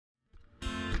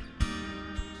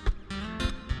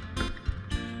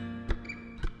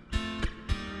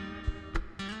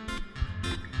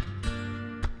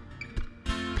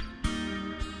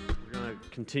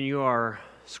continue our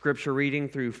scripture reading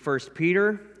through 1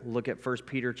 Peter. Look at 1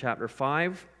 Peter chapter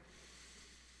 5.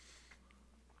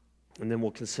 And then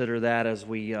we'll consider that as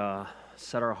we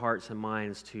set our hearts and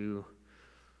minds to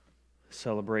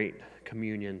celebrate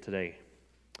communion today.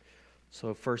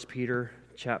 So 1 Peter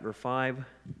chapter 5, I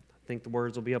think the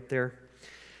words will be up there.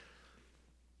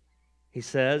 He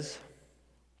says,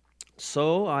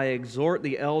 "So I exhort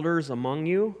the elders among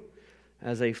you,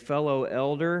 as a fellow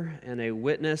elder and a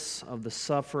witness of the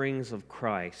sufferings of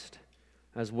Christ,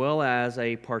 as well as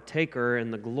a partaker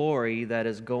in the glory that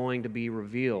is going to be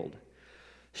revealed.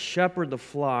 Shepherd the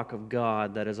flock of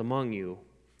God that is among you,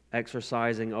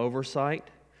 exercising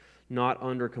oversight, not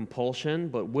under compulsion,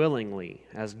 but willingly,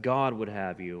 as God would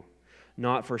have you,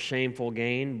 not for shameful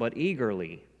gain, but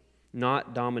eagerly,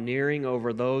 not domineering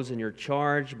over those in your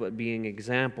charge, but being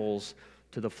examples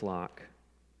to the flock.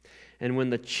 And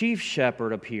when the chief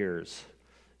shepherd appears,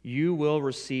 you will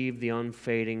receive the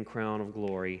unfading crown of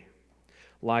glory.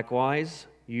 Likewise,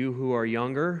 you who are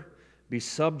younger, be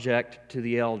subject to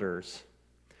the elders.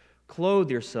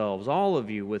 Clothe yourselves, all of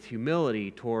you, with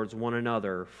humility towards one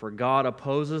another, for God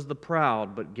opposes the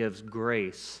proud, but gives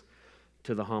grace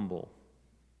to the humble.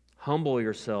 Humble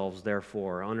yourselves,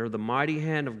 therefore, under the mighty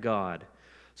hand of God,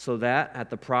 so that at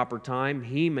the proper time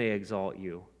He may exalt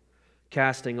you,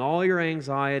 casting all your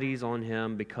anxieties on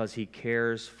Him because He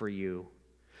cares for you.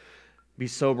 Be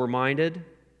sober-minded,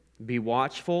 be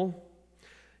watchful.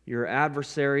 Your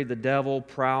adversary, the devil,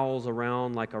 prowls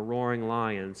around like a roaring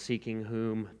lion, seeking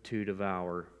whom to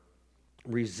devour.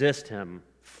 Resist him,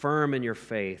 firm in your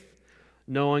faith,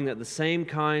 knowing that the same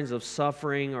kinds of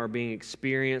suffering are being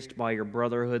experienced by your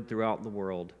brotherhood throughout the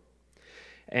world.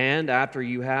 And after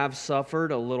you have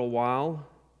suffered a little while,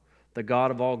 the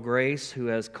God of all grace, who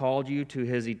has called you to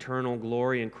His eternal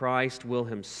glory in Christ, will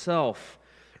Himself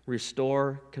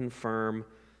restore, confirm,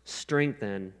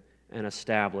 strengthen, and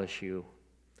establish you.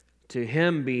 To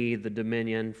Him be the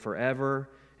dominion forever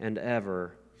and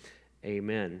ever.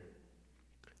 Amen.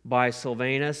 By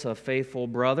Silvanus, a faithful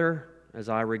brother, as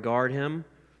I regard him,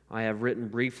 I have written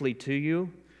briefly to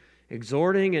you,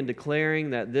 exhorting and declaring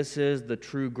that this is the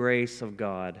true grace of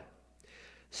God.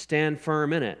 Stand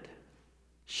firm in it.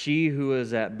 She who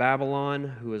is at Babylon,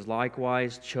 who is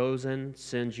likewise chosen,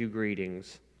 sends you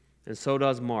greetings. And so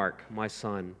does Mark, my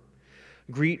son.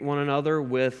 Greet one another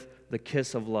with the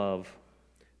kiss of love.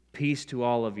 Peace to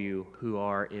all of you who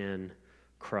are in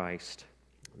Christ."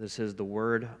 This is the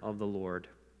word of the Lord.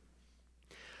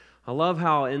 I love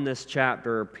how in this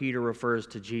chapter Peter refers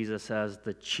to Jesus as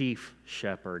the chief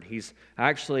shepherd. He's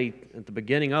actually, at the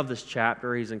beginning of this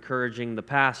chapter, he's encouraging the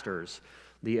pastors,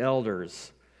 the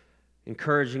elders,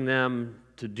 encouraging them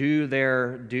to do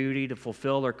their duty, to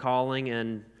fulfill their calling,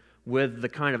 and with the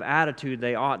kind of attitude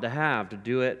they ought to have, to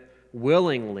do it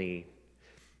willingly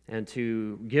and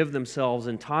to give themselves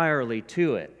entirely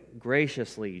to it,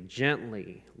 graciously,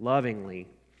 gently, lovingly.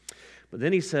 But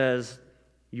then he says,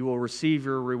 you will receive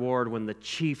your reward when the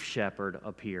chief shepherd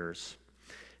appears.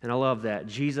 And I love that.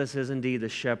 Jesus is indeed the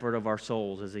shepherd of our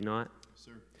souls, is He not?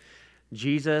 Sir.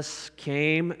 Jesus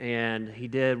came and He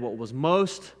did what was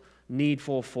most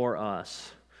needful for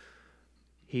us.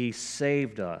 He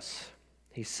saved us.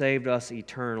 He saved us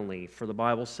eternally. For the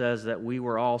Bible says that we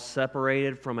were all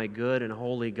separated from a good and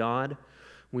holy God.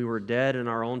 We were dead in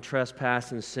our own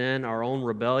trespass and sin, our own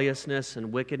rebelliousness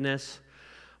and wickedness.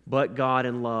 But God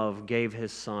in love gave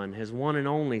His Son, His one and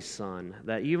only Son,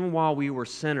 that even while we were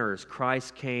sinners,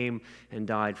 Christ came and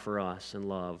died for us in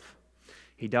love.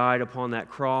 He died upon that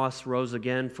cross, rose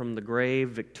again from the grave,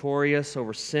 victorious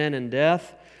over sin and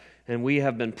death. And we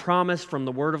have been promised from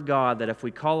the Word of God that if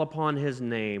we call upon His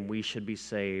name, we should be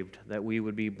saved, that we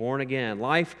would be born again.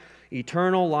 Life,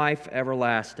 eternal life,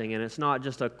 everlasting. And it's not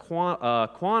just a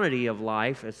quantity of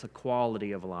life, it's a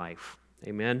quality of life.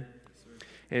 Amen? Yes,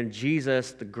 and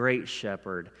Jesus, the great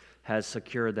shepherd, has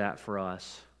secured that for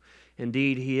us.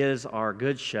 Indeed, He is our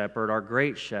good shepherd, our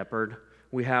great shepherd.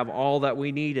 We have all that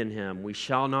we need in Him. We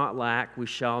shall not lack, we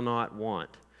shall not want.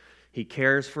 He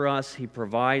cares for us. He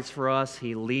provides for us.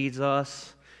 He leads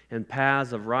us in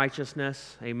paths of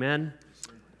righteousness. Amen?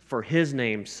 For His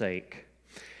name's sake.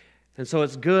 And so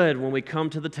it's good when we come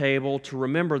to the table to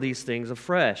remember these things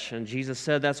afresh. And Jesus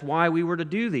said that's why we were to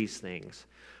do these things.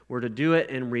 We're to do it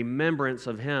in remembrance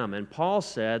of Him. And Paul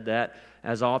said that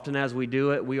as often as we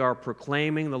do it, we are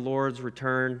proclaiming the Lord's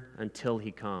return until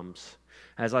He comes.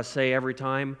 As I say every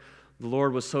time, the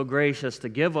Lord was so gracious to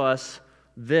give us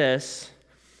this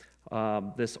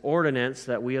ordinance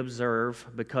that we observe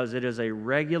because it is a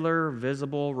regular,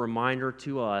 visible reminder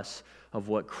to us of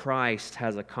what Christ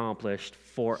has accomplished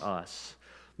for us.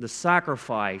 the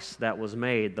sacrifice that was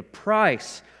made, the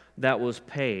price that was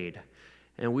paid.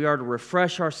 And we are to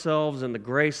refresh ourselves in the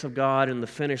grace of God and the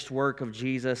finished work of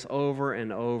Jesus over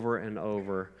and over and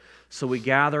over. So we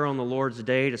gather on the Lord's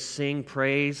Day to sing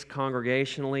praise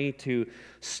congregationally, to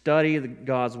study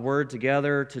God's Word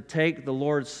together, to take the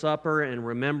Lord's Supper in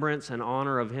remembrance and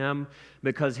honor of Him,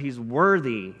 because He's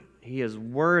worthy. He is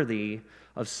worthy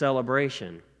of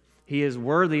celebration. He is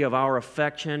worthy of our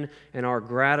affection and our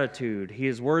gratitude. He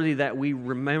is worthy that we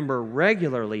remember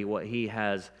regularly what He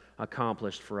has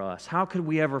accomplished for us. How could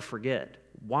we ever forget?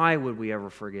 Why would we ever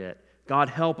forget? God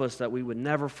help us that we would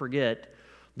never forget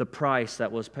the price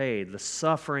that was paid, the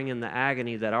suffering and the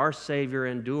agony that our Savior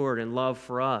endured in love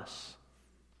for us.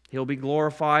 He'll be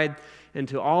glorified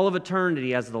into all of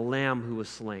eternity as the Lamb who was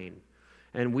slain.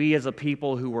 And we as a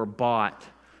people who were bought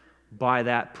by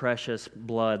that precious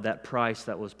blood, that price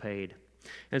that was paid.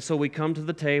 And so we come to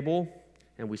the table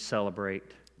and we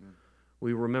celebrate.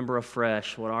 We remember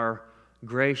afresh what our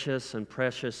gracious and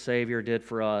precious Savior did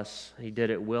for us. He did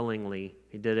it willingly.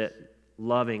 He did it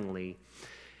lovingly.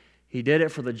 He did it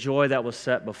for the joy that was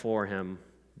set before Him,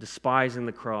 despising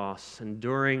the cross,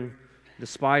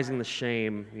 despising the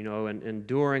shame, and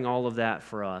enduring all of that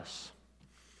for us.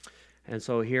 And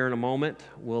so here in a moment,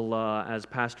 we'll, as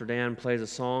Pastor Dan plays a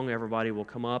song, everybody will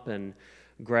come up and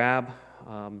grab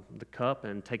the cup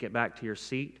and take it back to your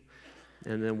seat.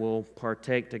 And then we'll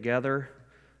partake together,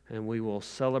 and we will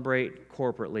celebrate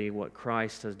corporately what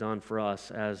Christ has done for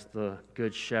us as the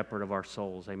good shepherd of our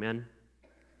souls. Amen?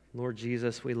 Lord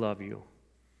Jesus, we love You.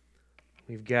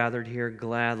 We've gathered here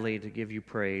gladly to give You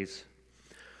praise.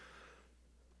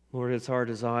 Lord, it's our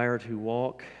desire to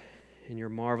walk in Your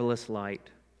marvelous light,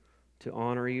 to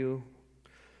honor You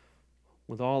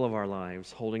with all of our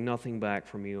lives, holding nothing back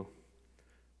from You.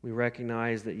 We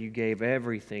recognize that You gave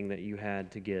everything that You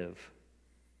had to give.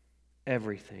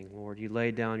 Everything, Lord. You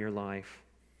laid down Your life.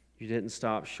 You didn't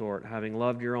stop short. Having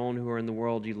loved Your own who are in the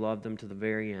world, You loved them to the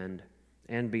very end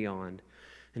and beyond.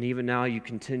 And even now You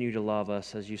continue to love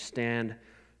us as You stand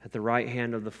at the right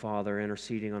hand of the Father,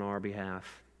 interceding on our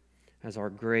behalf as our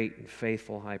great and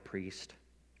faithful high priest.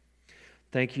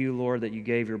 Thank You, Lord, that You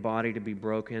gave Your body to be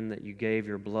broken, that You gave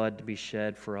Your blood to be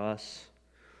shed for us,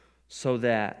 so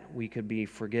that we could be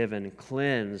forgiven,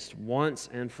 cleansed once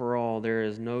and for all. There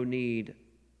is no need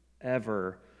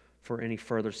ever for any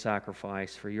further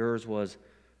sacrifice, for Yours was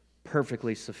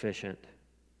perfectly sufficient.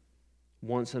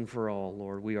 Once and for all,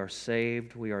 Lord, we are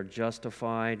saved, we are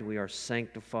justified, we are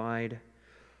sanctified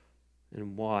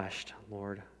and washed,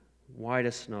 Lord, white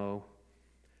as snow,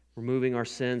 removing our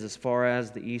sins as far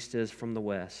as the east is from the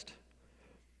west.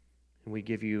 And we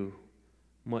give You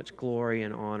much glory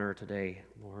and honor today,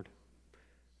 Lord.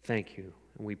 Thank You,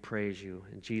 and we praise You.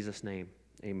 In Jesus' name,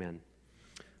 amen.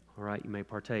 All right, you may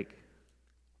partake.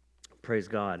 Praise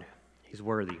God. He's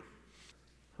worthy.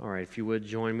 All right, if you would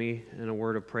join me in a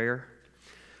word of prayer.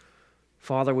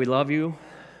 Father, we love You.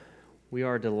 We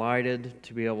are delighted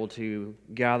to be able to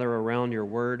gather around Your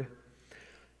word.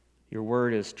 Your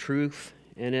word is truth.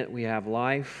 In it we have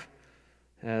life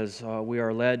as we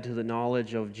are led to the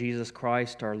knowledge of Jesus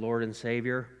Christ, our Lord and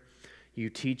Savior. You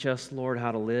teach us, Lord,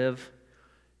 how to live.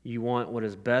 You want what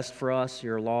is best for us.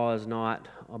 Your law is not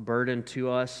a burden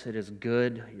to us. It is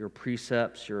good. Your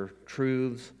precepts, Your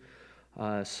truths,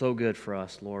 so good for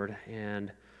us, Lord.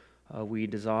 And we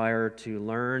desire to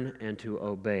learn and to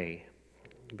obey,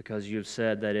 because You've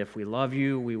said that if we love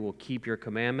You, we will keep Your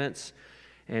commandments.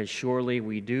 And surely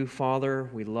we do, Father.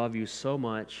 We love You so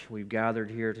much. We've gathered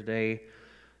here today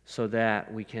so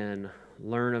that we can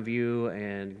learn of You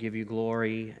and give You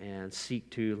glory and seek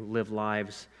to live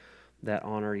lives that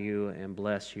honor You and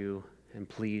bless You and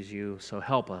please You. So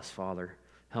help us, Father.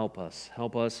 Help us.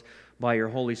 Help us by Your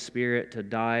Holy Spirit to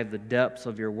dive the depths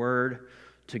of Your word,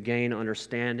 to gain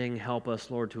understanding. Help us,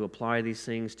 Lord, to apply these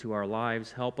things to our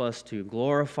lives. Help us to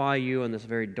glorify You in this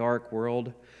very dark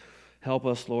world. Help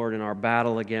us, Lord, in our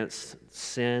battle against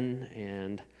sin.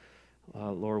 And,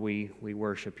 Lord, we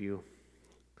worship You.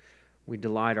 We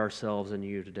delight ourselves in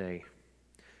You today.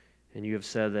 And You have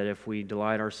said that if we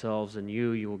delight ourselves in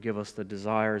You, You will give us the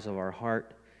desires of our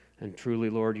heart. And truly,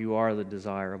 Lord, You are the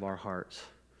desire of our hearts.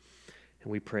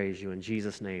 And we praise You in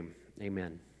Jesus' name.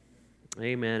 Amen.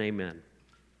 Amen, amen.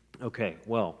 Okay,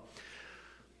 well,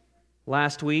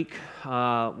 last week,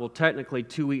 technically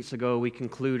 2 weeks ago, we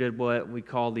concluded what we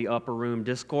call the Upper Room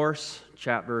Discourse,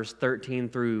 chapters 13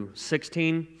 through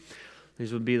 16.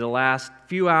 These would be the last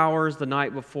few hours the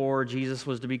night before Jesus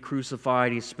was to be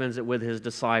crucified. He spends it with His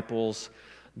disciples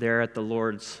there at the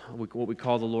Lord's, what we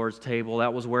call the Lord's table.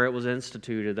 That was where it was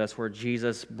instituted. That's where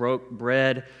Jesus broke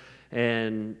bread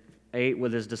and ate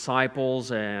with his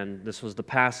disciples, and this was the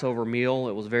Passover meal.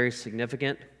 It was very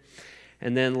significant.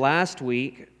 And then last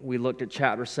week, we looked at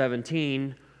chapter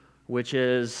 17, which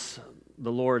is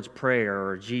the Lord's Prayer,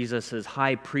 or Jesus'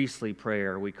 high priestly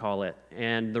prayer, we call it.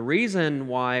 And the reason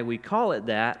why we call it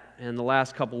that, in the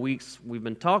last couple weeks we've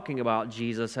been talking about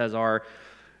Jesus as our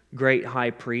great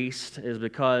high priest, is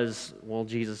because, well,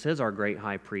 Jesus is our great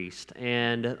high priest.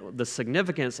 And the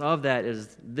significance of that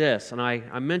is this, and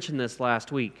I mentioned this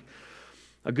last week.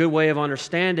 A good way of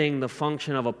understanding the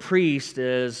function of a priest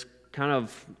is kind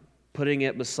of putting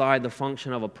it beside the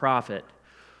function of a prophet.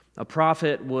 A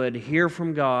prophet would hear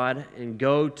from God and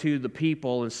go to the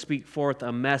people and speak forth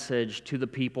a message to the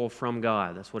people from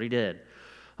God. That's what he did.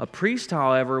 A priest,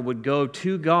 however, would go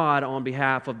to God on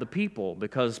behalf of the people,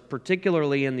 because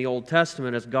particularly in the Old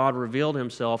Testament, as God revealed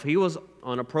himself, he was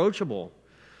unapproachable.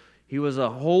 He was a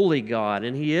holy God,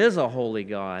 and he is a holy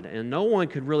God, and no one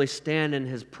could really stand in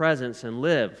his presence and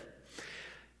live.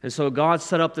 And so God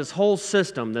set up this whole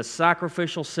system, this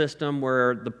sacrificial system,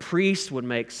 where the priests would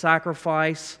make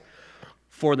sacrifice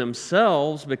for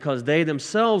themselves because they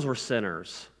themselves were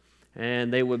sinners.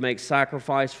 And they would make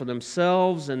sacrifice for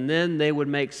themselves, and then they would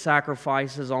make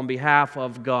sacrifices on behalf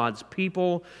of God's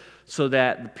people so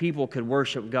that the people could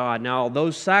worship God. Now,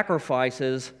 those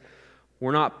sacrifices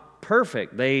were not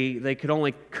perfect. They could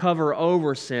only cover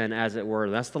over sin, as it were.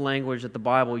 That's the language that the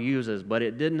Bible uses, but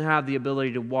it didn't have the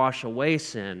ability to wash away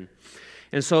sin.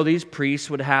 And so these priests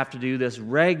would have to do this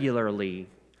regularly,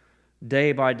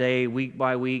 day by day, week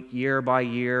by week, year by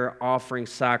year, offering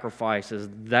sacrifices.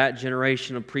 That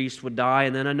generation of priests would die,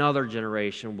 and then another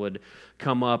generation would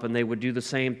come up, and they would do the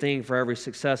same thing for every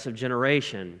successive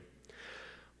generation.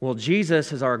 Well,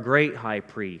 Jesus is our great high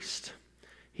priest.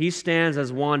 He stands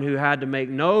as one who had to make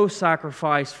no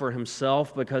sacrifice for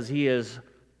himself because he is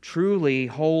truly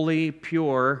holy,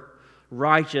 pure,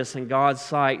 righteous in God's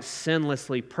sight,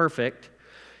 sinlessly perfect.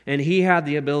 And he had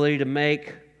the ability to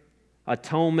make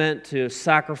atonement, to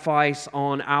sacrifice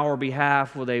on our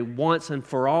behalf with a once and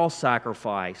for all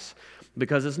sacrifice,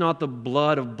 because it's not the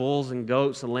blood of bulls and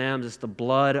goats and lambs, it's the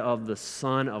blood of the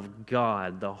Son of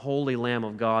God, the holy Lamb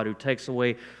of God, who takes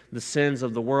away the sins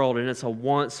of the world, and it's a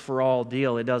once for all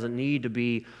deal. It doesn't need to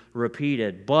be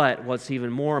repeated. But what's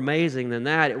even more amazing than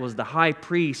that, it was the high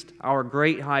priest, our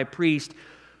great high priest,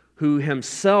 who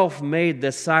himself made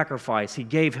this sacrifice. He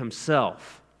gave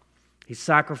himself. He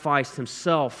sacrificed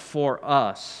himself for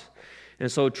us.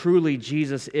 And so truly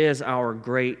Jesus is our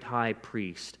great high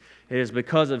priest. It is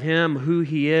because of him, who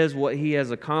he is, what he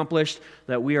has accomplished,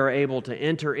 that we are able to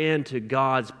enter into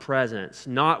God's presence.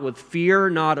 Not with fear,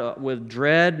 not with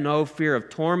dread, no fear of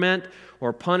torment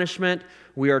or punishment.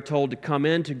 We are told to come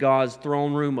into God's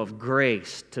throne room of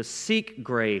grace, to seek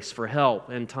grace for help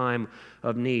in time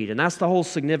of need. And that's the whole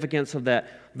significance of that,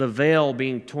 the veil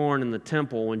being torn in the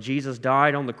temple. When Jesus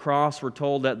died on the cross, we're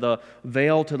told that the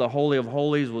veil to the Holy of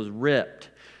Holies was ripped.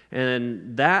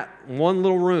 And that one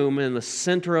little room in the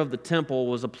center of the temple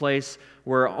was a place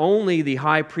where only the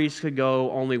high priest could go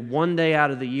only one day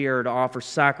out of the year to offer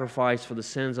sacrifice for the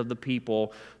sins of the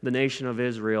people, the nation of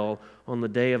Israel, on the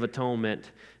Day of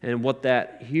Atonement. And what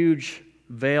that huge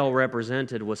veil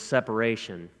represented was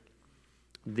separation,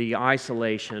 the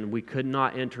isolation. We could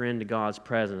not enter into God's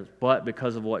presence. But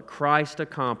because of what Christ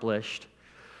accomplished,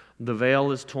 the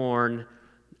veil is torn,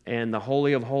 and the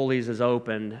Holy of Holies is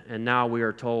opened, and now we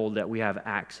are told that we have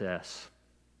access.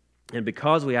 And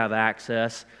because we have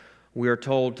access, we are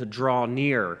told to draw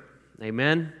near.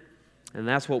 Amen? And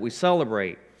that's what we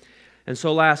celebrate. And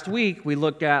so last week, we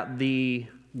looked at the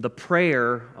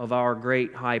prayer of our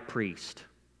great high priest,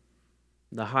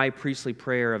 the high priestly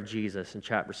prayer of Jesus in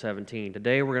chapter 17.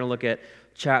 Today, we're going to look at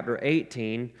chapter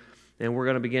 18, and we're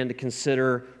going to begin to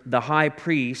consider the high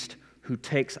priest who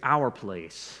takes our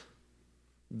place.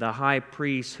 The high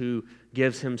priest who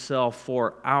gives himself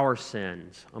for our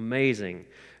sins. Amazing.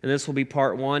 And this will be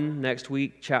part 1. Next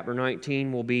week, chapter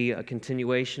 19, will be a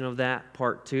continuation of that,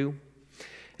 part 2.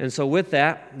 And so with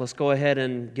that, let's go ahead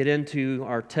and get into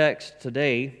our text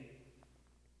today.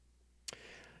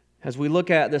 As we look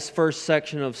at this first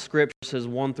section of Scriptures,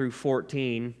 1 through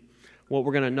 14, what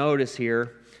we're going to notice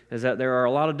here is that there are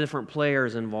a lot of different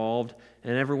players involved,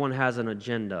 and everyone has an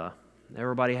agenda.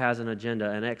 Everybody has an agenda,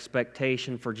 an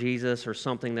expectation for Jesus, or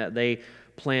something that they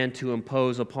plan to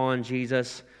impose upon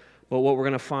Jesus. But what we're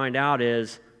going to find out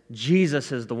is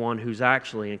Jesus is the one who's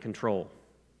actually in control.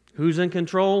 Who's in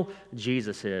control?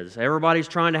 Jesus is. Everybody's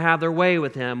trying to have their way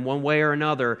with him one way or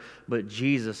another, but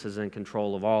Jesus is in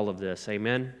control of all of this.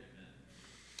 Amen?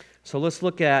 So let's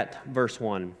look at verse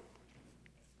 1.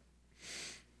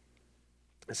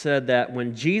 said that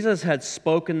when Jesus had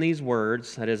spoken these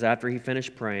words, that is, after he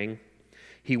finished praying,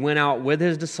 he went out with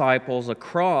his disciples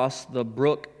across the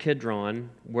brook Kidron,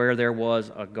 where there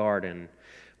was a garden,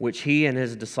 which he and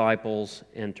his disciples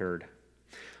entered.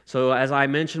 So, as I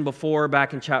mentioned before,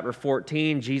 back in chapter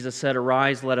 14, Jesus said,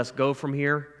 "Arise, let us go from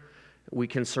here." We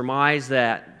can surmise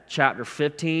that chapter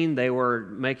 15, they were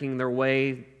making their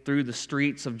way through the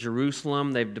streets of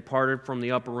Jerusalem. They've departed from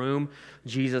the upper room.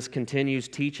 Jesus continues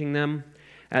teaching them.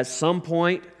 At some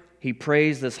point, he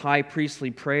prays this high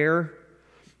priestly prayer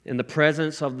in the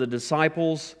presence of the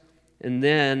disciples, and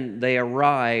then they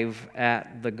arrive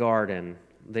at the garden.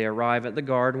 They arrive at the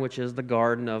garden, which is the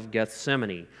Garden of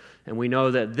Gethsemane. And we know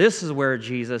that this is where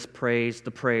Jesus prays the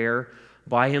prayer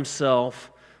by himself,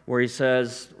 where he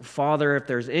says, "Father, if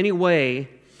there's any way,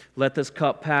 let this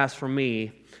cup pass from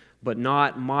me, but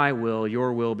not my will,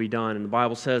 your will be done." And the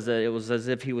Bible says that it was as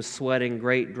if he was sweating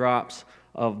great drops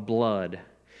of blood,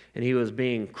 and he was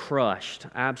being crushed,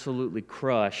 absolutely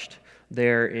crushed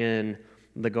there in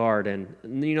the garden.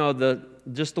 And you know,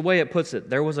 just the way it puts it,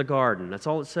 there was a garden. That's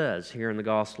all it says here in the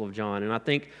Gospel of John. And I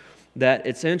think that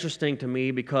it's interesting to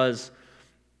me because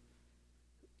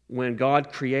when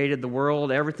God created the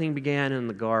world, everything began in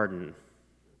the garden.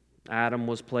 Adam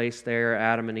was placed there,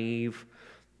 Adam and Eve.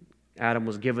 Adam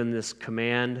was given this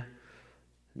command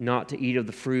not to eat of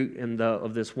the fruit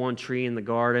of this one tree in the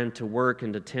garden, to work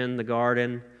and to tend the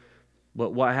garden.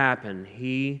 But what happened?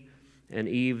 He and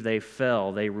Eve, they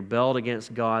fell. They rebelled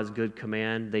against God's good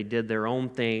command. They did their own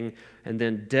thing, and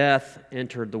then death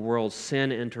entered the world.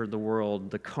 Sin entered the world.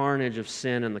 The carnage of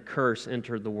sin and the curse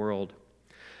entered the world.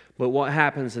 But what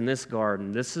happens in this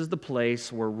garden? This is the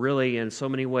place where really, in so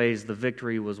many ways, the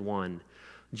victory was won.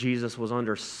 Jesus was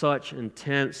under such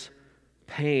intense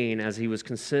pain as he was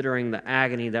considering the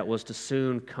agony that was to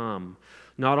soon come.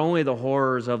 Not only the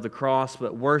horrors of the cross,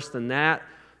 but worse than that,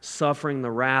 suffering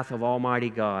the wrath of Almighty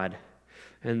God.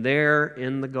 And there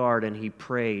in the garden, he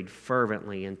prayed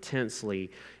fervently,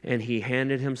 intensely, and he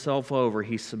handed himself over.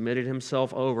 He submitted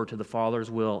himself over to the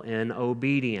Father's will in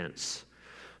obedience.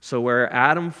 So where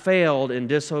Adam failed in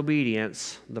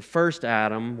disobedience, the first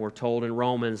Adam, we're told in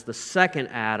Romans, the second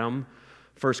Adam,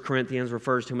 1 Corinthians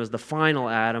refers to him as the final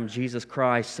Adam, Jesus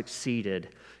Christ succeeded.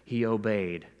 He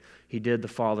obeyed. He did the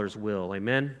Father's will.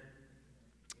 Amen?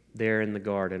 There in the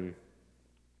garden.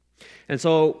 And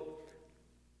so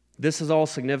this is all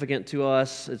significant to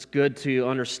us. It's good to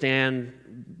understand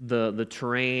the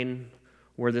terrain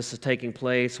where this is taking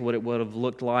place, what it would have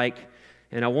looked like.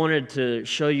 And I wanted to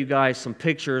show you guys some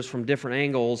pictures from different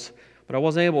angles, but I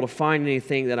wasn't able to find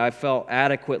anything that I felt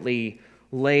adequately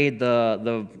laid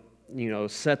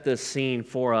set this scene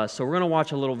for us. So we're going to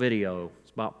watch a little video.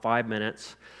 It's about 5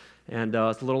 minutes, and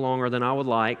it's a little longer than I would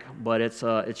like, but it's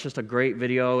just a great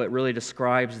video. It really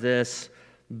describes this.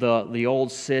 The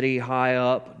old city high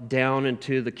up, down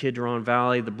into the Kidron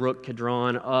Valley, the brook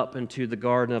Kidron, up into the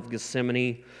Garden of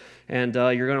Gethsemane. And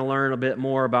you're going to learn a bit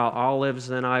more about olives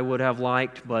than I would have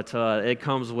liked, but it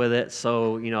comes with it,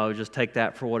 so just take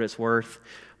that for what it's worth.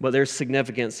 But there's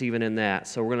significance even in that.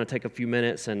 So we're going to take a few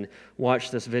minutes and watch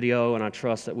this video, and I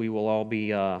trust that we will all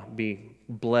be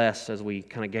blessed as we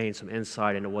kind of gain some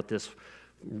insight into what this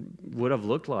would have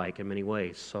looked like in many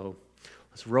ways. So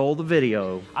let's roll the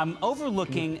video. I'm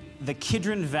overlooking the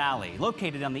Kidron Valley,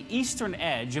 located on the eastern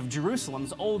edge of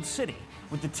Jerusalem's Old City,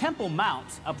 with the Temple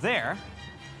Mount up there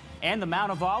and the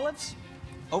Mount of Olives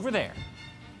over there.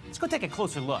 Let's go take a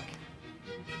closer look.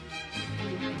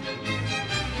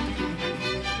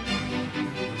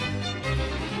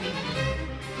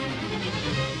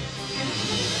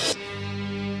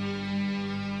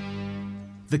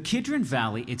 The Kidron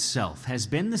Valley itself has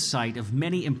been the site of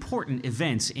many important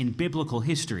events in biblical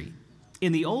history.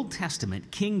 In the Old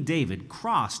Testament, King David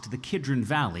crossed the Kidron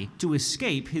Valley to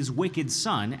escape his wicked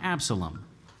son, Absalom.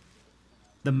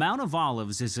 The Mount of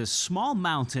Olives is a small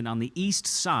mountain on the east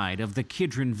side of the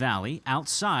Kidron Valley,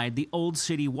 outside the old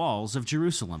city walls of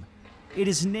Jerusalem. It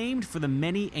is named for the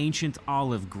many ancient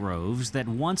olive groves that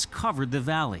once covered the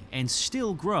valley and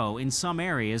still grow in some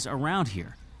areas around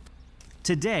here.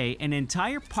 Today, an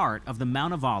entire part of the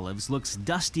Mount of Olives looks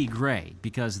dusty gray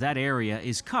because that area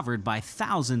is covered by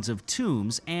thousands of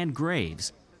tombs and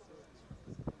graves.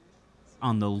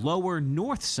 On the lower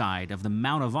north side of the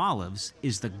Mount of Olives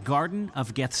is the Garden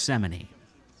of Gethsemane.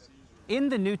 In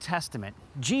the New Testament,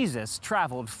 Jesus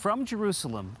traveled from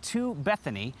Jerusalem to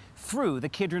Bethany through the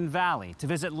Kidron Valley to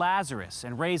visit Lazarus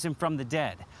and raise him from the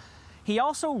dead. He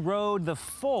also rode the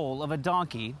foal of a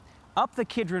donkey up the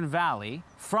Kidron Valley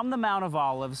from the Mount of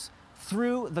Olives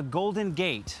through the Golden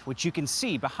Gate, which you can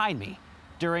see behind me,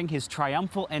 during his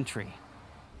triumphal entry.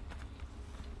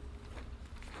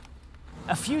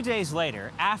 A few days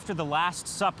later, after the Last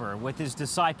Supper with his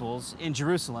disciples in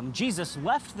Jerusalem, Jesus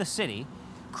left the city,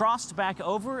 crossed back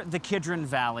over the Kidron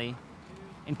Valley,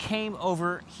 and came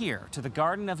over here to the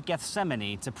Garden of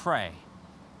Gethsemane to pray.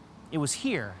 It was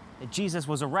here that Jesus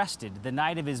was arrested the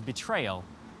night of his betrayal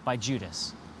by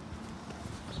Judas.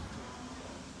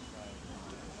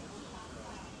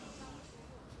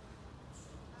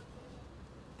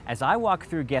 As I walk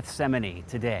through Gethsemane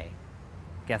today,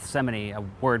 Gethsemane, a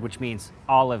word which means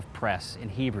olive press in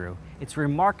Hebrew, it's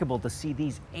remarkable to see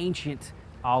these ancient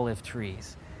olive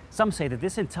trees. Some say that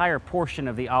this entire portion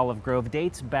of the olive grove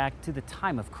dates back to the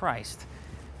time of Christ.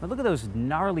 But look at those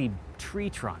gnarly tree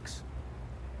trunks.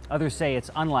 Others say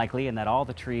it's unlikely and that all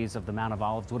the trees of the Mount of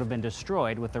Olives would have been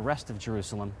destroyed with the rest of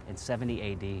Jerusalem in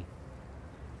 70 AD.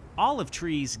 Olive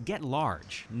trees get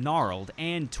large, gnarled,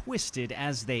 and twisted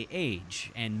as they age,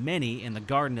 and many in the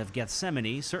Garden of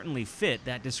Gethsemane certainly fit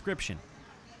that description.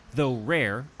 Though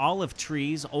rare, olive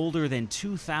trees older than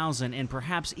 2,000 and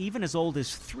perhaps even as old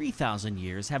as 3,000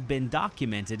 years have been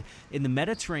documented in the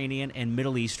Mediterranean and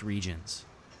Middle East regions.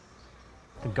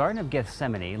 The Garden of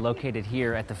Gethsemane, located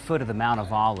here at the foot of the Mount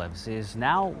of Olives, is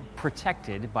now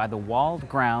protected by the walled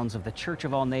grounds of the Church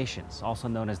of All Nations, also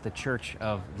known as the Church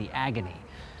of the Agony.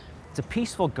 It's a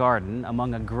peaceful garden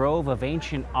among a grove of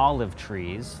ancient olive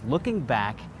trees looking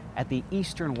back at the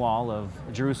eastern wall of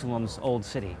Jerusalem's Old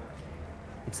City.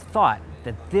 It's thought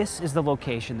that this is the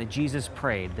location that Jesus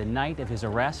prayed the night of his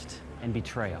arrest and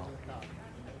betrayal.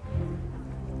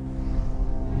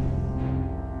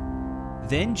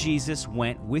 Then Jesus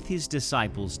went with his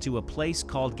disciples to a place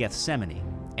called Gethsemane,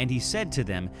 and he said to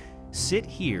them, "Sit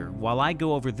here while I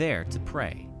go over there to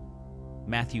pray."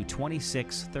 Matthew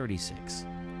 26:36.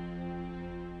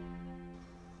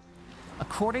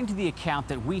 According to the account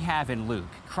that we have in Luke,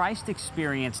 Christ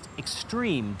experienced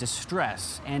extreme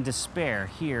distress and despair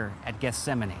here at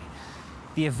Gethsemane.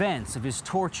 The events of his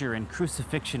torture and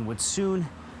crucifixion would soon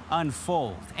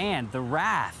unfold, and the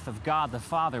wrath of God the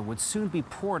Father would soon be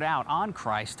poured out on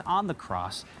Christ on the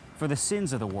cross for the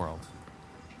sins of the world.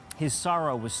 His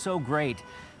sorrow was so great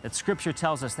that Scripture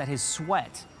tells us that his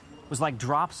sweat was like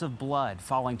drops of blood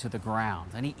falling to the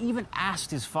ground. And he even asked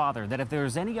his Father that if there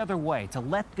was any other way to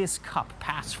let this cup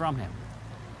pass from him.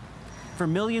 For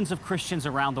millions of Christians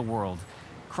around the world,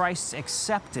 Christ's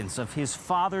acceptance of his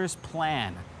Father's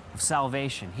plan of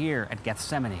salvation here at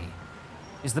Gethsemane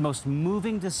is the most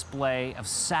moving display of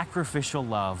sacrificial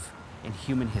love in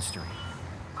human history.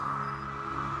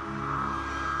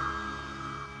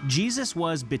 Jesus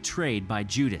was betrayed by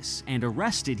Judas and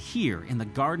arrested here in the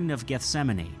Garden of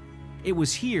Gethsemane. It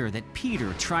was here that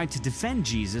Peter tried to defend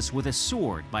Jesus with a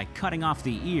sword by cutting off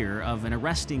the ear of an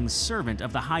arresting servant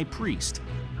of the high priest.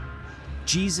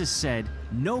 Jesus said,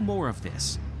 "No more of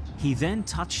this." He then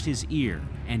touched his ear,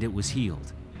 and it was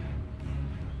healed.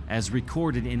 As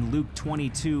recorded in Luke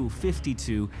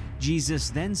 22:52,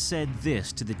 Jesus then said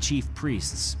this to the chief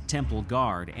priests, temple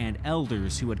guard, and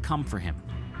elders who had come for him.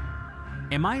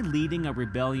 "Am I leading a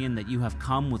rebellion that you have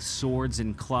come with swords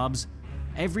and clubs?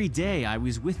 Every day I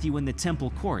was with you in the temple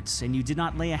courts, and you did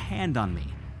not lay a hand on me.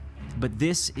 But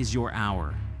this is your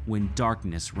hour, when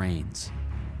darkness reigns."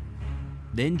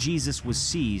 Then Jesus was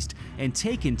seized and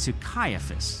taken to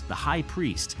Caiaphas, the high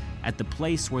priest, at the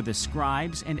place where the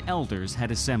scribes and elders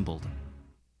had assembled.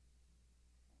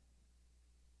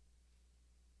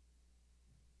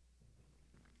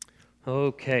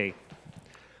 Okay.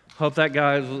 Hope that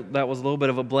was a little bit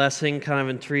of a blessing, kind of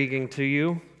intriguing to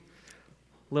you.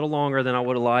 A little longer than I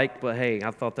would have liked, but hey,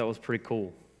 I thought that was pretty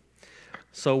cool.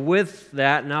 So with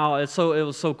that, now it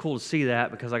was so cool to see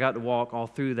that because I got to walk all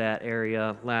through that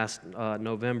area last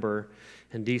November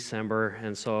and December,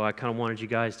 and so I kind of wanted you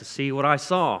guys to see what I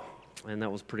saw, and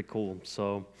that was pretty cool.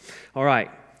 So, all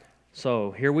right,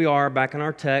 so here we are back in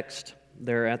our text.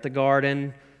 They're at the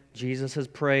garden. Jesus has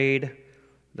prayed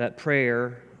that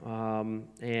prayer,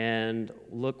 and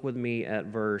look with me at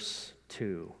verse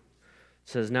 2. It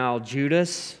says, "Now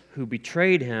Judas, who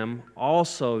betrayed him,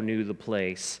 also knew the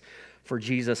place, for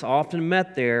Jesus often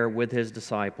met there with his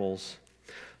disciples.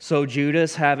 So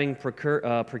Judas, having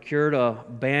procured a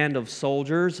band of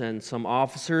soldiers and some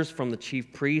officers from the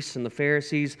chief priests and the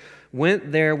Pharisees,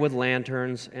 went there with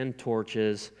lanterns and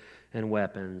torches and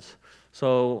weapons."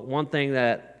 So one thing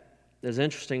that is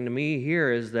interesting to me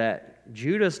here is that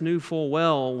Judas knew full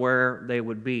well where they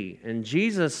would be, and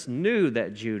Jesus knew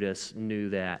that Judas knew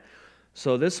that.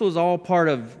 So this was all part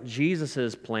of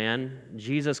Jesus' plan.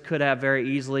 Jesus could have very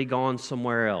easily gone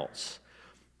somewhere else,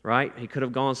 right? He could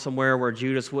have gone somewhere where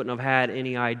Judas wouldn't have had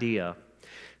any idea.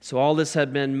 So all this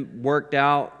had been worked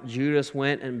out. Judas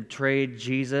went and betrayed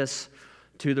Jesus,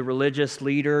 to the religious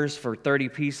leaders for 30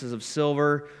 pieces of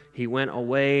silver. He went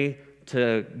away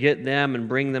to get them and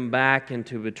bring them back and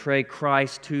to betray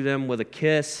Christ to them with a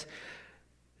kiss.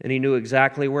 And he knew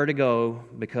exactly where to go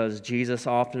because Jesus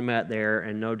often met there,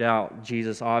 and no doubt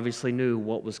Jesus obviously knew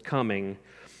what was coming.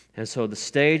 And so the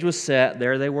stage was set.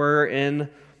 There they were in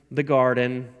the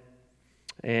garden,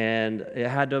 and it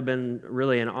had to have been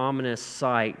really an ominous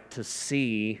sight to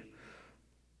see.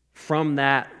 From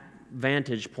that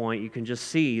vantage point, you can just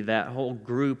see that whole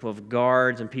group of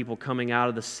guards and people coming out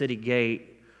of the city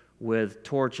gate with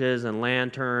torches and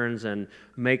lanterns and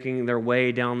making their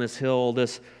way down this hill,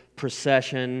 this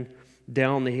procession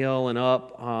down the hill and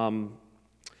up.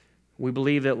 We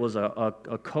believe it was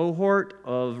a cohort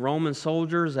of Roman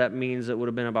soldiers. That means it would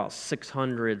have been about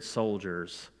 600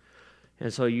 soldiers.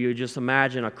 And so you just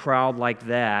imagine a crowd like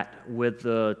that with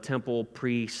the temple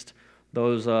priest.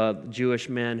 Those Jewish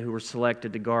men who were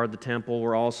selected to guard the temple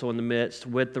were also in the midst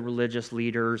with the religious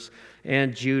leaders,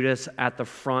 and Judas at the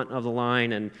front of the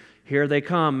line. And here they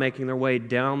come, making their way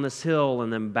down this hill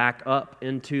and then back up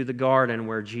into the garden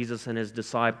where Jesus and his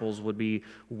disciples would be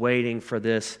waiting for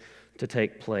this to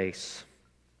take place.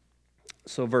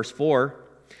 So verse 4,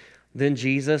 then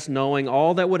Jesus, knowing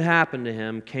all that would happen to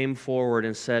him, came forward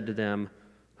and said to them,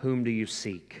 "Whom do you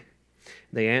seek?"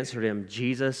 They answered him,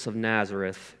 "Jesus of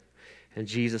Nazareth." And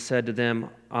Jesus said to them,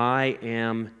 "I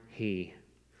am he."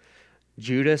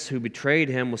 Judas, who betrayed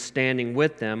him, was standing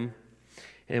with them.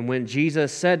 And when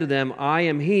Jesus said to them, "I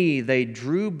am he," they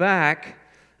drew back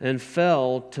and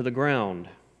fell to the ground.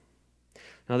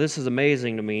 Now this is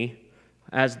amazing to me.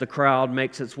 As the crowd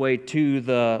makes its way to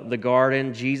the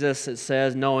garden, Jesus, it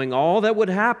says, knowing all that would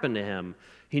happen to him,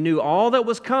 he knew all that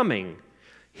was coming,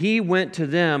 he went to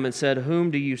them and said,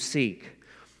 "Whom do you seek?"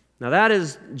 Now that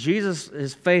is, Jesus,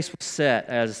 his face was set,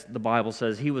 as the Bible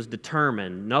says. He was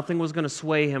determined. Nothing was going to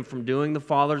sway him from doing the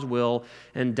Father's will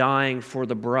and dying for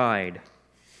the bride.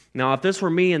 Now if this were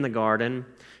me in the garden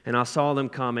and I saw them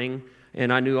coming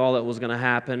and I knew all that was going to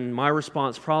happen, my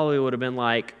response probably would have been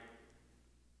like,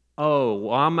 "Oh,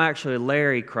 well, I'm actually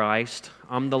Larry Christ.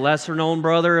 I'm the lesser-known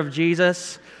brother of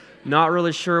Jesus. Not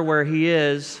really sure where he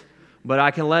is, but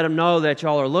I can let him know that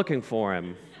y'all are looking for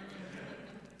him."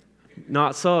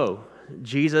 Not so.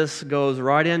 Jesus goes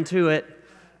right into it,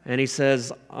 and he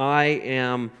says, "I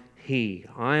am he.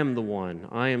 I am the one.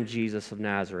 I am Jesus of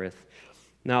Nazareth."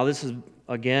 Now, this is,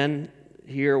 again,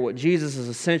 here, what Jesus is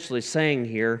essentially saying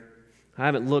here. I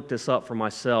haven't looked this up for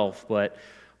myself, but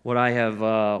what I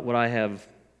have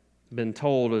been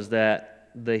told is that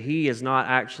the he is not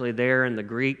actually there in the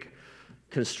Greek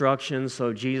construction.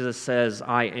 So Jesus says,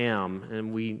 "I am,"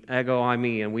 and we ego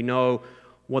eimi, and we know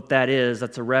what that is.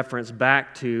 That's a reference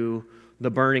back to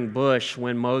the burning bush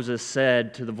when Moses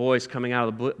said to the voice coming out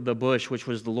of the bush, which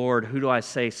was the Lord, "Who do I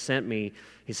say sent me?"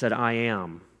 He said, "I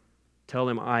am." Tell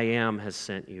them I am has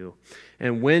sent you.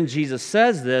 And when Jesus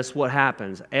says this, what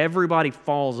happens? Everybody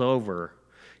falls over.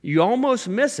 You almost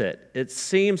miss it. It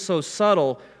seems so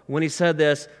subtle. When he said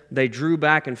this, they drew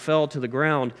back and fell to the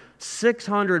ground.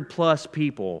 600 plus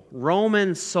people,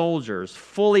 Roman soldiers,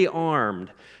 fully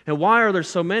armed. And why are there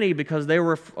so many? Because they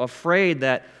were afraid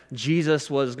that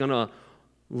Jesus was going to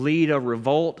lead a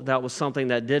revolt. That was something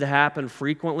that did happen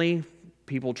frequently.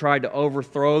 People tried to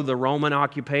overthrow the Roman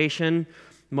occupation.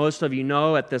 Most of you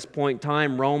know at this point in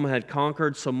time, Rome had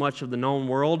conquered so much of the known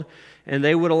world, and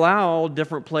they would allow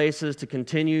different places to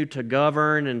continue to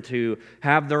govern and to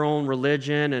have their own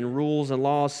religion and rules and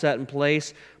laws set in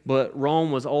place, but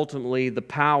Rome was ultimately the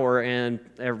power, and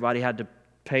everybody had to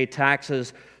pay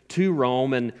taxes to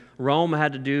Rome, and Rome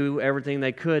had to do everything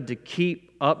they could to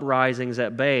keep uprisings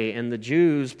at bay. And the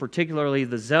Jews, particularly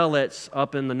the Zealots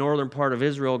up in the northern part of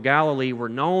Israel, Galilee, were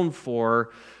known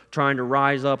for trying to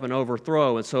rise up and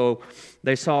overthrow. And so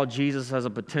they saw Jesus as a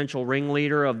potential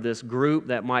ringleader of this group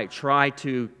that might try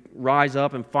to rise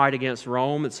up and fight against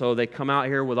Rome. And so they come out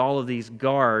here with all of these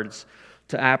guards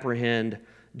to apprehend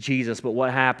Jesus. But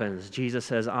what happens? Jesus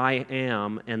says, "I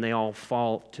am," and they all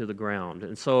fall to the ground.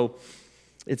 And so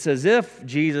it's as if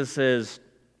Jesus is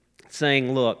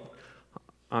saying, "Look,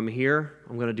 I'm here.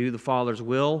 I'm going to do the Father's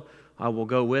will. I will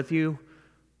go with you.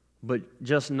 But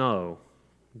just know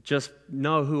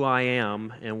who I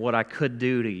am and what I could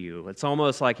do to you." It's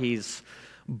almost like he's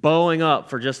bowing up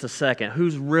for just a second.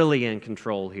 Who's really in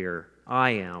control here? I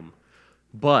am.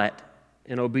 But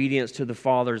in obedience to the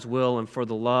Father's will and for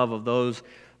the love of those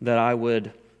that I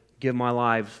would give my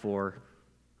lives for,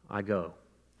 I go.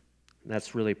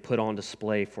 That's really put on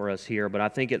display for us here. But I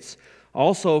think it's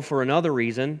also for another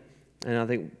reason, and I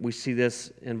think we see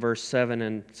this in verse 7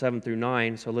 and 7 through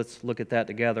 9, so let's look at that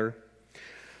together.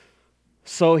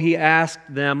 So he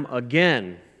asked them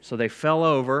again. So they fell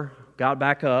over, got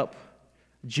back up.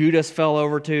 Judas fell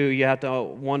over too. You have to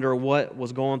wonder what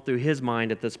was going through his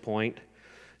mind at this point.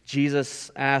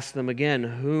 Jesus asked them again,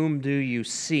 "Whom do you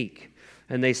seek?"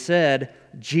 And they said,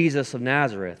 "Jesus of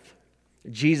Nazareth."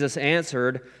 Jesus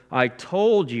answered, "I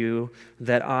told you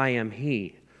that I am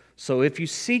he. So if you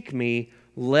seek me,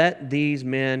 let these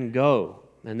men go."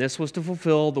 And this was to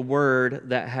fulfill the word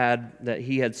that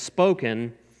he had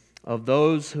spoken, "Of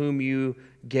those whom you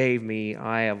gave me,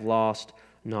 I have lost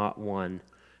not one."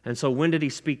 And so when did he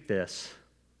speak this?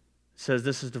 It says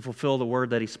this is to fulfill the word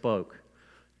that he spoke.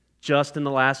 Just in the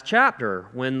last chapter,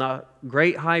 when the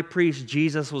great high priest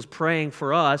Jesus was praying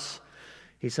for us,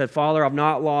 he said, "Father, I've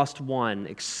not lost one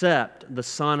except the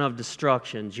son of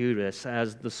destruction, Judas,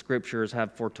 as the scriptures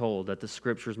have foretold, that the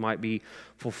scriptures might be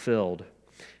fulfilled."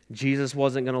 Jesus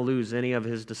wasn't going to lose any of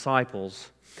his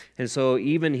disciples. And so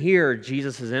even here,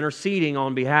 Jesus is interceding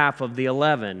on behalf of the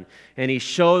 11, and he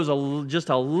shows just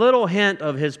a little hint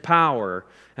of his power.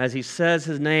 As he says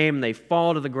his name, they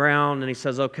fall to the ground, and he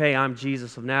says, "Okay, I'm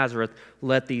Jesus of Nazareth,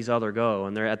 let these other go."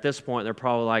 And at this point, they're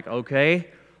probably like, "Okay,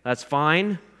 that's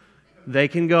fine. They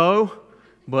can go,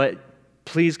 but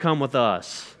please come with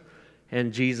us."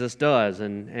 And Jesus does,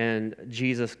 and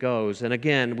Jesus goes. And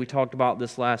again, we talked about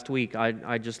this last week.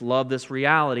 I just love this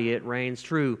reality. It reigns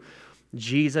true.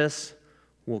 Jesus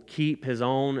will keep his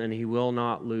own, and he will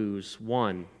not lose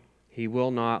one. He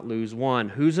will not lose one.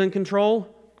 Who's in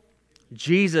control?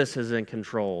 Jesus is in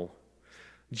control.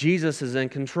 Jesus is in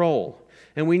control.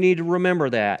 And we need to remember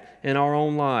that in our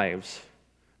own lives.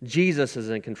 Jesus is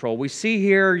in control. We see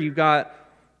here you've got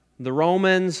the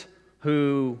Romans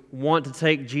who want to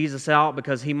take Jesus out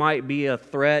because he might be a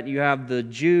threat. You have the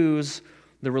Jews,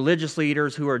 the religious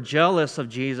leaders who are jealous of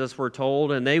Jesus, we're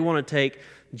told, and they want to take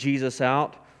Jesus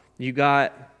out. You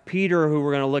got Peter, who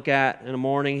we're going to look at in a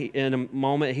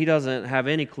moment. He doesn't have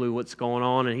any clue what's going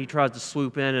on, and he tries to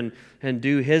swoop in and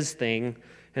do his thing.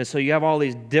 And so you have all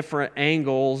these different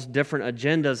angles, different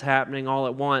agendas happening all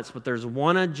at once, but there's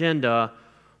one agenda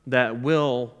that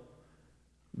will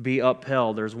be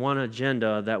upheld. There's one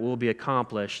agenda that will be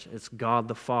accomplished. It's God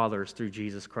the Father's through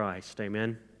Jesus Christ.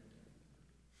 Amen?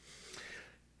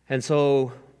 And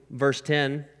so, verse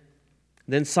 10,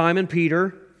 "Then Simon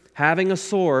Peter, having a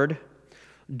sword,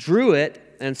 drew it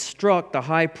and struck the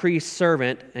high priest's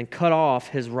servant and cut off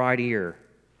his right ear.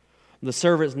 The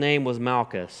servant's name was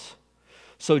Malchus.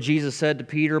 So Jesus said to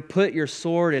Peter, 'Put your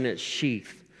sword in its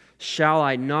sheath. Shall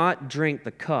I not drink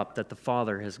the cup that the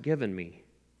Father has given me?'"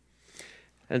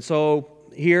 And so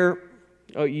here,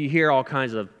 you hear all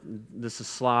kinds of, this is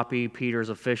sloppy. Peter's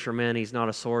a fisherman. He's not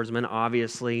a swordsman,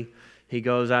 obviously. He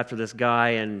goes after this guy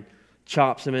and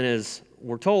chops him in his,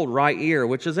 we're told, right ear,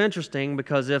 which is interesting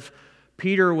because if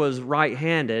Peter was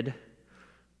right-handed,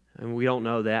 and we don't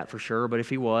know that for sure, but if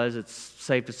he was, it's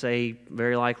safe to say he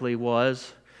very likely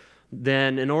was,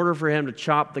 then in order for him to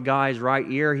chop the guy's right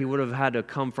ear, he would have had to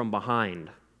come from behind,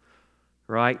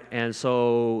 right? And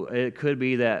so it could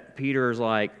be that Peter's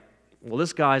like, well,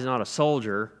 this guy's not a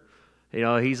soldier. You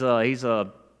know, he's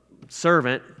a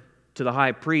servant to the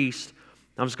high priest.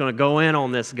 I'm just going to go in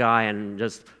on this guy and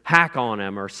just hack on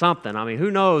him or something. I mean,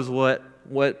 who knows what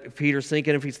Peter's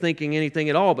thinking, if he's thinking anything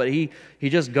at all, but he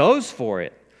just goes for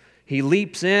it. He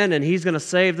leaps in and he's going to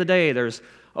save the day. There's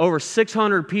over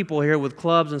 600 people here with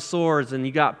clubs and swords, and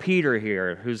you got Peter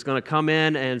here who's going to come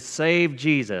in and save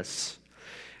Jesus.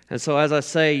 And so as I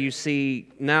say, you see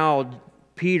now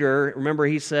Peter, remember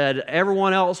he said,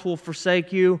 everyone else will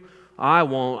forsake you, I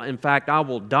won't. In fact, I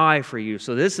will die for you.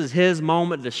 So this is his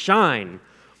moment to shine.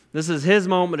 This is his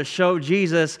moment to show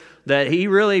Jesus that he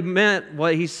really meant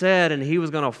what he said and he was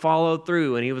going to follow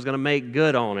through and he was going to make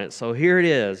good on it. So here it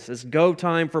is. It's go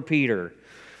time for Peter.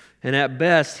 And at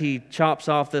best, he chops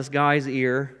off this guy's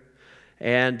ear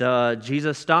and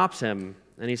Jesus stops him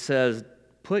and he says,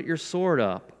 "Put your sword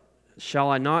up. Shall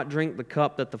I not drink the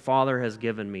cup that the Father has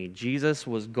given me?" Jesus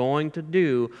was going to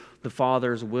do the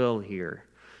Father's will here.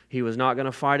 He was not going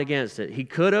to fight against it. He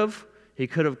could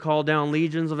have called down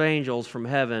legions of angels from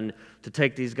heaven to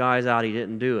take these guys out. He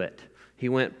didn't do it. He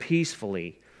went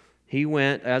peacefully. He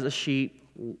went as a sheep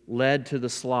led to the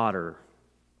slaughter.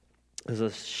 As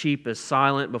a sheep is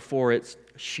silent before its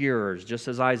shearers, just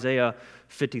as Isaiah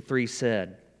 53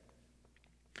 said.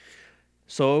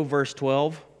 So, verse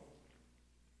 12,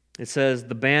 it says,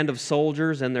 "The band of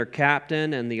soldiers and their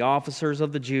captain and the officers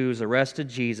of the Jews arrested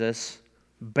Jesus,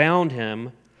 bound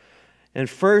him, and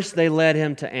first they led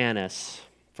him to Annas,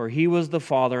 for he was the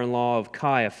father-in-law of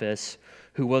Caiaphas,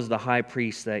 who was the high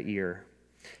priest that year.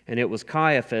 And it was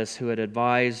Caiaphas who had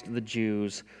advised the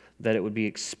Jews that it would be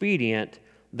expedient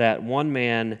that one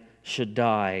man should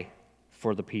die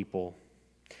for the people.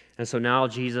 And so now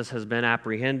Jesus has been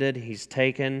apprehended. He's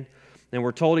taken, and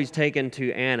we're told he's taken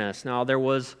to Annas. Now, there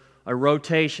was a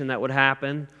rotation that would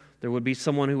happen. There would be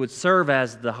someone who would serve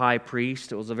as the high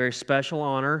priest. It was a very special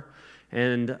honor,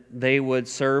 and they would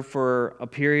serve for a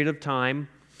period of time.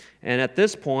 And at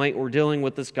this point, we're dealing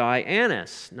with this guy,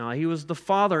 Annas. Now, he was the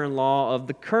father-in-law of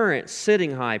the current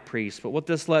sitting high priest. But what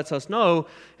this lets us know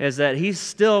is that he's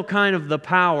still kind of the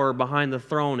power behind the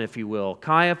throne, if you will.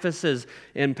 Caiaphas is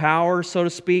in power, so to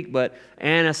speak, but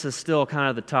Annas is still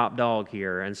kind of the top dog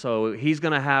here. And so he's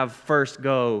going to have first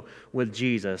go with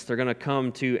Jesus. They're going to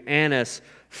come to Annas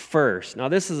first. Now,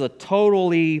 this is a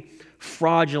totally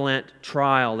fraudulent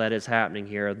trial that is happening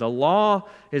here. The law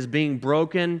is being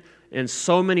broken in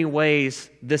so many ways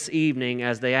this evening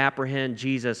as they apprehend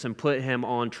Jesus and put him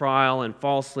on trial and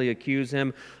falsely accuse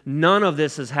him. None of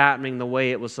this is happening the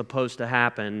way it was supposed to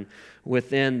happen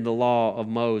within the law of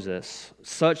Moses.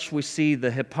 Such we see the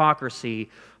hypocrisy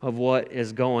of what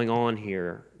is going on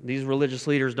here. These religious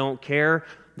leaders don't care.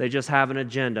 They just have an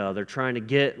agenda. They're trying to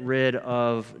get rid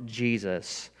of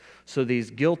Jesus. So these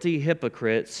guilty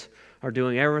hypocrites are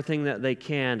doing everything that they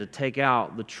can to take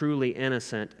out the truly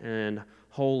innocent and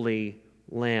holy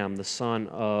Lamb, the Son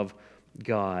of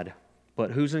God.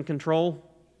 But who's in control?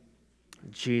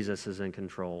 Jesus is in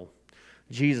control.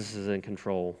 Jesus is in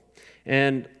control.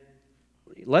 And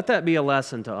let that be a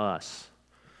lesson to us.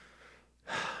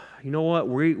 You know what?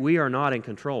 We are not in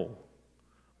control.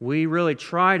 We really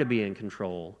try to be in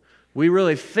control. We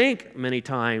really think many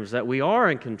times that we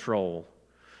are in control.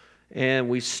 And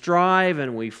we strive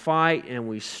and we fight and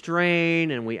we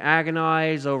strain and we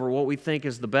agonize over what we think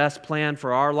is the best plan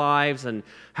for our lives and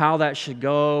how that should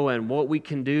go and what we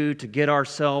can do to get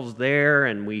ourselves there.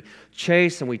 And we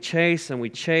chase and we chase and we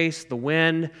chase the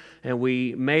wind, and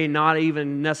we may not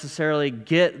even necessarily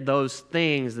get those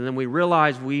things. And then we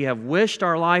realize we have wished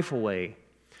our life away.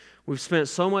 We've spent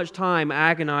so much time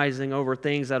agonizing over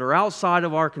things that are outside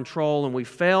of our control, and we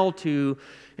fail to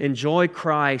enjoy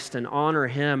Christ and honor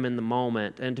Him in the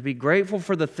moment, and to be grateful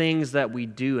for the things that we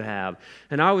do have.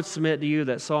 And I would submit to you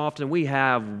that so often we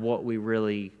have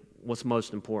what's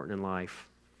most important in life.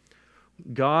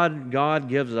 God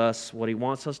gives us what He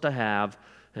wants us to have,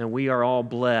 and we are all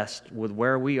blessed with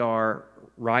where we are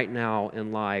right now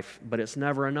in life, but it's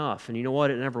never enough. And you know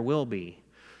what? It never will be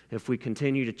if we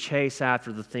continue to chase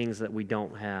after the things that we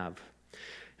don't have.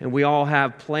 And we all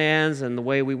have plans and the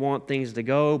way we want things to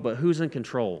go, but who's in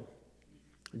control?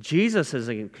 Jesus is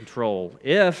in control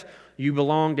if you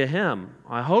belong to Him.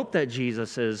 I hope that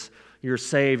Jesus is your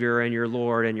Savior and your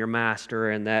Lord and your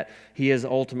Master, and that He is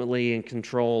ultimately in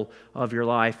control of your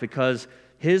life, because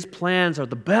His plans are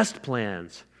the best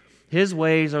plans. His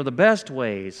ways are the best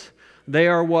ways. They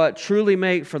are what truly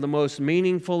make for the most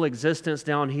meaningful existence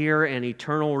down here and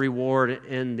eternal reward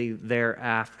in the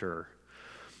thereafter.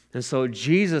 And so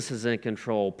Jesus is in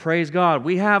control. Praise God.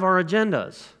 We have our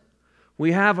agendas.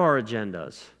 We have our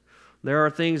agendas. There are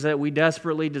things that we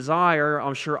desperately desire,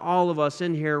 I'm sure all of us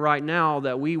in here right now,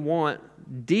 that we want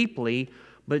deeply,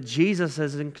 but Jesus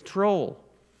is in control.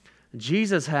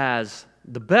 Jesus has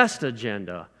the best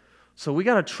agenda. So we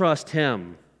got to trust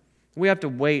Him. We have to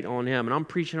wait on Him. And I'm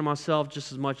preaching to myself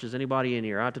just as much as anybody in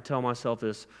here. I have to tell myself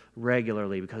this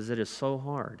regularly because it is so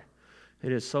hard.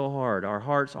 It is so hard. Our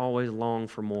hearts always long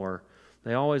for more.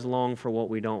 They always long for what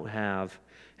we don't have.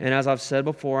 And as I've said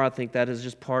before, I think that is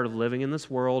just part of living in this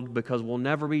world, because we'll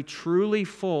never be truly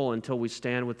full until we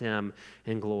stand with Him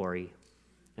in glory.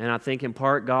 And I think in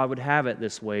part God would have it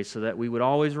this way so that we would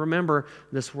always remember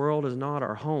this world is not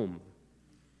our home.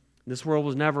 This world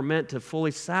was never meant to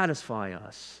fully satisfy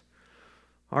us.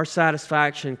 Our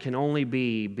satisfaction can only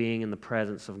be being in the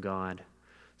presence of God,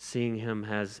 seeing Him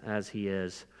as He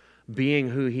is, being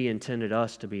who He intended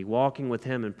us to be, walking with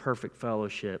Him in perfect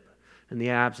fellowship in the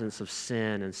absence of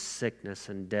sin and sickness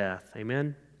and death.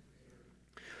 Amen?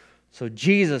 So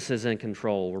Jesus is in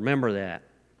control. Remember that.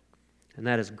 And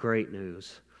that is great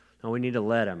news. Now we need to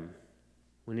let Him.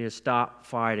 We need to stop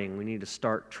fighting. We need to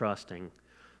start trusting.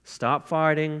 Stop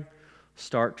fighting.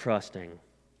 Start trusting.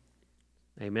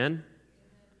 Amen?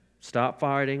 Stop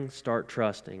fighting. Start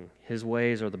trusting. His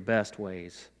ways are the best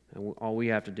ways. And all we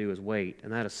have to do is wait.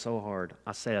 And that is so hard.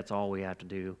 I say that's all we have to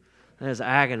do. That is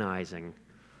agonizing.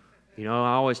 You know,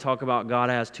 I always talk about God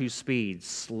has two speeds,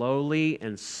 slowly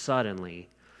and suddenly.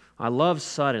 I love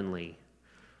suddenly.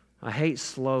 I hate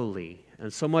slowly.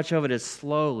 And so much of it is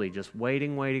slowly, just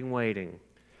waiting.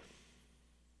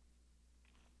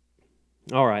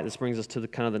 All right, this brings us to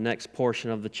the next portion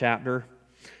of the chapter.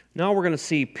 Now we're going to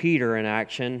see Peter in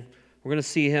action. We're going to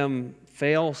see him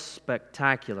fail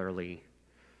spectacularly.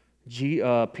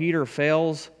 Peter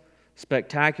fails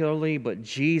spectacularly, but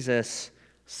Jesus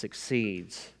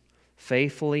succeeds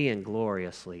faithfully and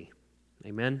gloriously.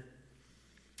 Amen?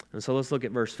 And so let's look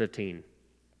at verse 15.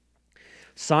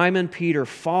 Simon Peter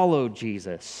followed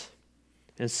Jesus,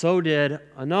 and so did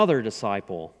another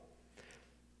disciple.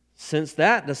 Since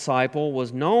that disciple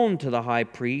was known to the high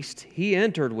priest, he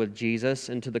entered with Jesus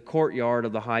into the courtyard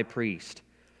of the high priest.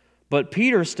 But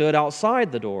Peter stood outside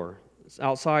at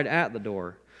the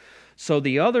door. So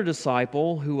the other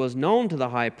disciple, who was known to the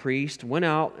high priest, went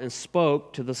out and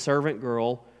spoke to the servant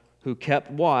girl who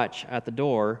kept watch at the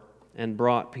door and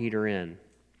brought Peter in.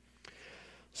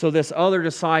 So this other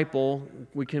disciple,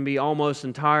 we can be almost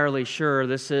entirely sure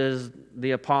this is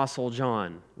the Apostle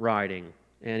John writing.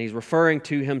 And he's referring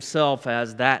to himself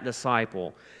as that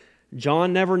disciple.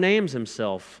 John never names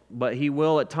himself, but he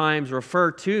will at times refer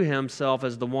to himself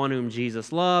as the one whom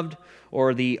Jesus loved,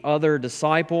 or the other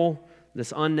disciple,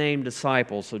 this unnamed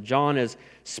disciple. So John is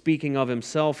speaking of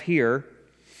himself here.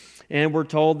 And we're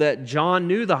told that John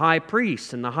knew the high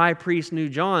priest, and the high priest knew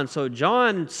John. So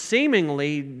John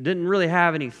seemingly didn't really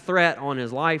have any threat on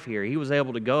his life here. He was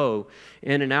able to go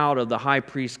in and out of the high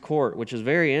priest's court, which is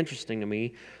very interesting to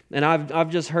me. And I've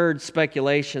just heard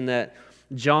speculation that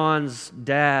John's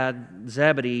dad,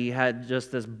 Zebedee, had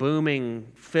just this booming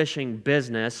fishing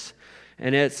business,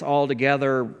 and it's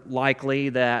altogether likely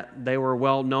that they were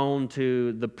well known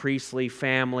to the priestly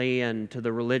family and to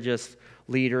the religious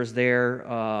leaders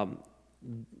there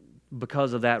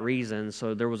because of that reason.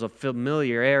 So there was a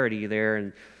familiarity there,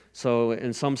 and so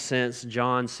in some sense,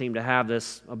 John seemed to have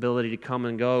this ability to come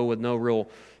and go with no real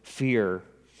fear.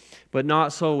 But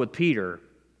not so with Peter.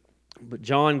 But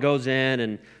John goes in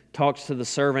and talks to the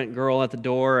servant girl at the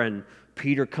door, and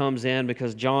Peter comes in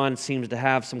because John seems to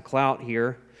have some clout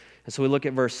here. And so we look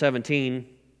at verse 17.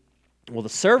 Well, the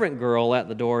servant girl at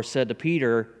the door said to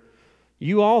Peter,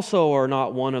 "You also are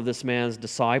not one of this man's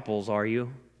disciples, are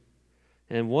you?"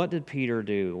 And what did Peter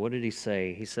do? What did he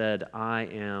say? He said, "I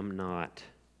am not."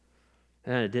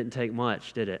 And it didn't take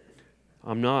much, did it?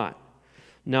 I'm not.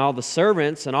 Now the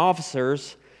servants and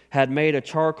officers had made a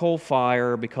charcoal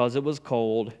fire because it was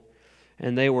cold,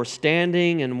 and they were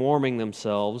standing and warming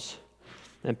themselves,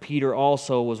 and Peter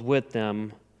also was with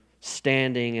them,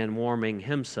 standing and warming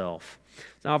himself.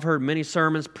 Now, I've heard many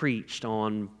sermons preached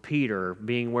on Peter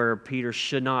being where Peter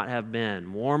should not have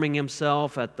been, warming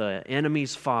himself at the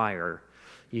enemy's fire.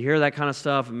 You hear that kind of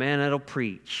stuff, man, that'll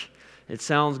preach. It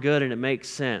sounds good and it makes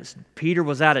sense. Peter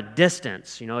was at a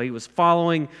distance. He was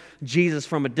following Jesus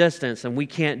from a distance, and we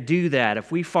can't do that.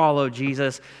 If we follow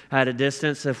Jesus at a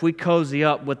distance, if we cozy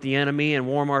up with the enemy and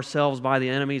warm ourselves by the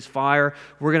enemy's fire,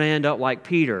 we're going to end up like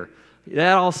Peter.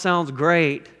 That all sounds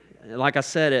great. Like I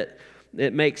said,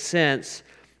 it makes sense.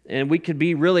 And we could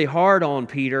be really hard on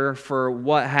Peter for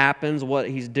what happens, what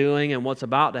he's doing, and what's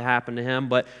about to happen to him.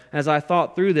 But as I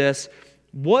thought through this,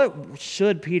 what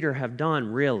should Peter have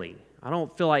done, really? I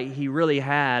don't feel like he really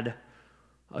had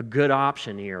a good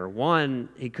option here. One,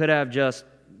 he could have just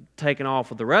taken off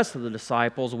with the rest of the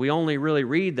disciples. We only really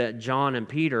read that John and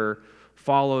Peter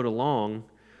followed along,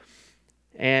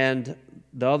 and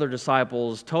the other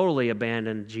disciples totally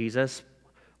abandoned Jesus.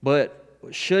 But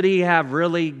should he have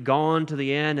really gone to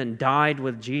the end and died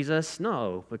with Jesus?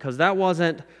 No, because that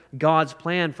wasn't God's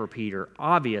plan for Peter,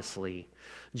 obviously.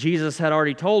 Jesus had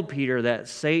already told Peter that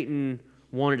Satan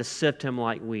wanted to sift him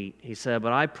like wheat. He said,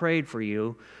 "But I prayed for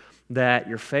you that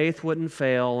your faith wouldn't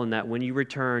fail and that when you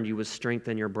returned, you would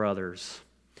strengthen your brothers."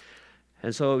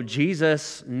 And so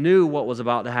Jesus knew what was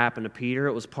about to happen to Peter.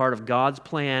 It was part of God's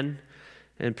plan,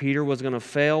 and Peter was going to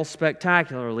fail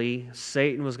spectacularly.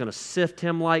 Satan was going to sift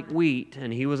him like wheat,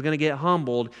 and he was going to get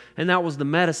humbled, and that was the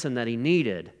medicine that he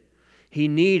needed. He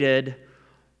needed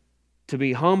to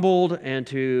be humbled and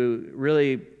to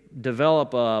really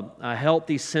develop a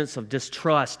healthy sense of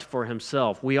distrust for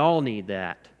himself. We all need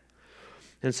that.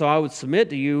 And so I would submit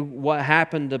to you, what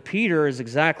happened to Peter is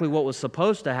exactly what was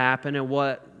supposed to happen and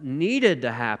what needed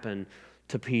to happen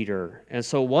to Peter. And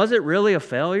so was it really a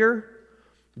failure?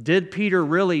 Did Peter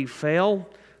really fail?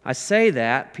 I say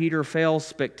that. Peter fails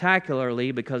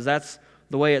spectacularly because that's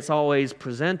the way it's always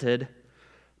presented.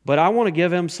 But I want to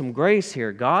give him some grace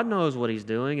here. God knows what he's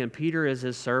doing, and Peter is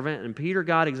his servant, and Peter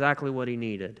got exactly what he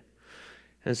needed.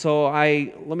 And so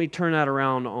let me turn that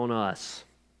around on us.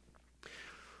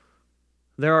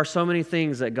 There are so many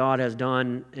things that God has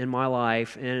done in my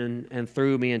life and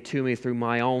through me and to me through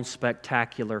my own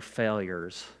spectacular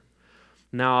failures.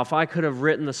 Now, if I could have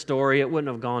written the story, it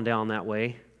wouldn't have gone down that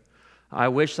way. I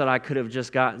wish that I could have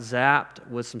just got zapped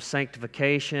with some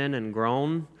sanctification and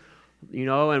grown.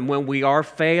 And when we are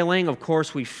failing, of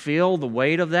course, we feel the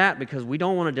weight of that because we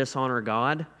don't want to dishonor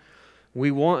God. We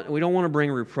don't want to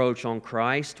bring reproach on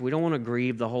Christ. We don't want to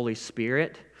grieve the Holy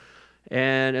Spirit.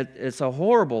 And it's a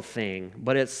horrible thing,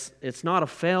 but it's not a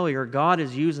failure. God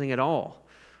is using it all.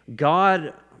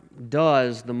 God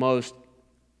does the most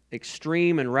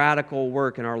extreme and radical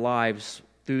work in our lives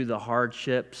through the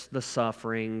hardships, the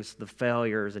sufferings, the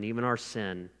failures, and even our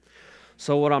sin.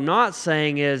 So what I'm not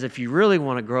saying is if you really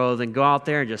want to grow, then go out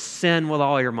there and just sin with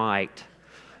all your might.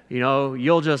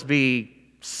 You'll just be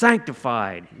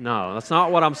sanctified. No, that's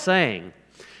not what I'm saying.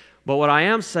 But what I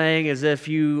am saying is if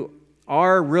you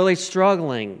are really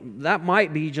struggling, that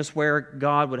might be just where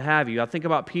God would have you. I think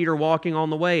about Peter walking on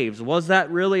the waves. Was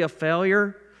that really a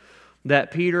failure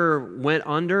that Peter went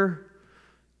under?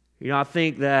 I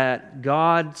think that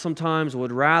God sometimes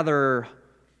would rather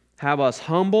have us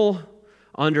humble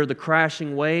under the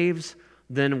crashing waves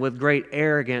than with great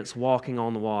arrogance walking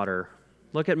on the water.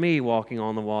 Look at me walking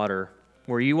on the water.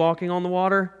 Were you walking on the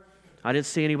water? I didn't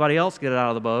see anybody else get out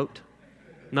of the boat.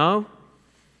 No?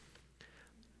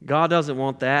 God doesn't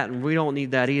want that, and we don't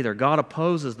need that either. God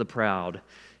opposes the proud.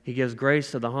 He gives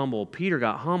grace to the humble. Peter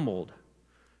got humbled,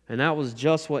 and that was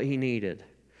just what he needed.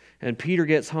 And Peter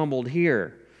gets humbled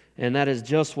here, and that is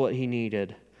just what he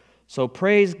needed. So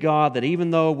praise God that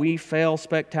even though we fail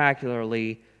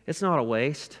spectacularly, it's not a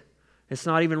waste. It's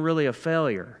not even really a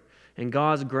failure. In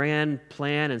God's grand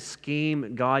plan and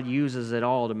scheme, God uses it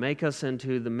all to make us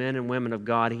into the men and women of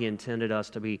God He intended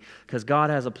us to be, because God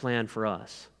has a plan for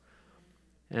us.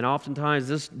 And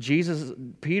oftentimes,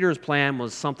 Peter's plan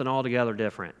was something altogether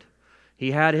different.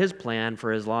 He had his plan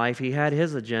for his life. He had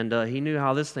his agenda. He knew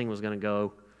how this thing was going to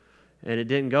go, and it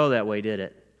didn't go that way, did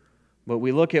it? But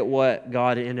we look at what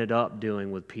God ended up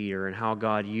doing with Peter and how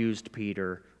God used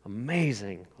Peter.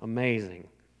 Amazing, amazing.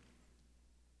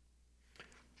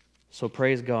 So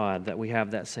praise God that we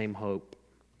have that same hope.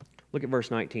 Look at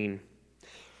verse 19.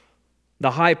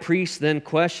 The high priest then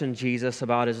questioned Jesus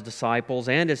about his disciples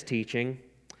and his teaching.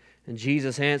 And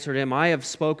Jesus answered him, I have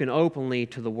spoken openly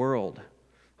to the world.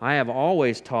 I have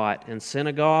always taught in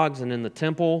synagogues and in the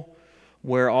temple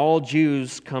where all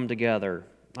Jews come together.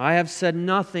 I have said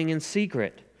nothing in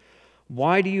secret.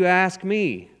 Why do you ask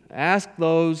me? Ask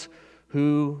those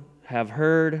who have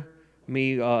heard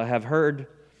me, ask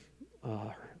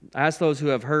those who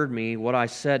have heard me what I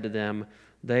said to them.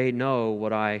 They know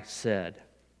what I said.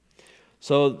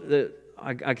 So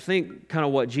I think kind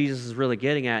of what Jesus is really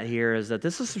getting at here is that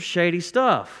this is some shady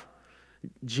stuff.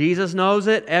 Jesus knows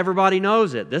it. Everybody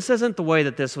knows it. This isn't the way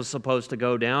that this was supposed to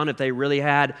go down. If they really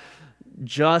had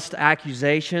just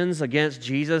accusations against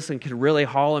Jesus and could really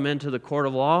haul him into the court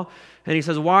of law. And he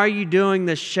says, why are you doing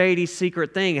this shady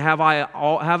secret thing?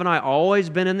 Haven't I always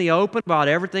been in the open about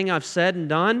everything I've said and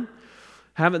done?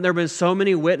 Haven't there been so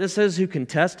many witnesses who can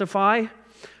testify?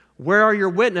 Where are your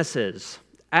witnesses?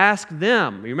 Ask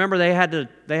them. You remember they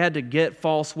had to get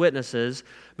false witnesses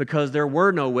because there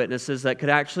were no witnesses that could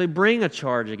actually bring a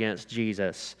charge against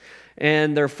Jesus.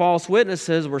 And their false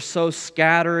witnesses were so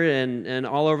scattered and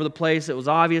all over the place, it was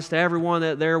obvious to everyone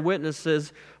that their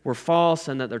witnesses were false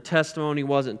and that their testimony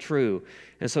wasn't true.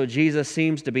 And so Jesus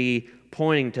seems to be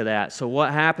pointing to that. So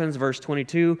what happens? Verse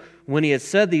 22, when he had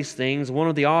said these things, one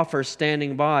of the officers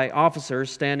standing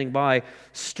by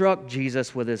struck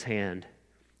Jesus with his hand,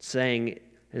 saying,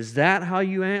 is that how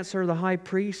you answer the high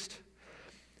priest?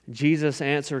 Jesus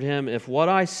answered him, if what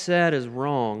I said is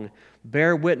wrong,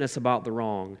 bear witness about the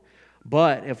wrong.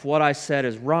 But if what I said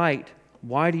is right,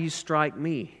 why do you strike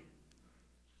me?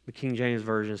 The King James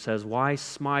Version says, why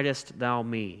smitest thou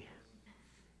me?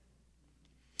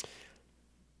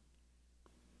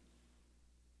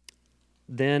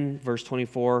 Then, verse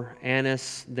 24,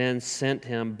 Annas then sent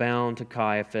him bound to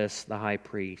Caiaphas, the high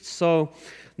priest. So,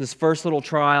 this first little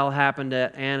trial happened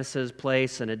at Annas'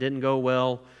 place, and it didn't go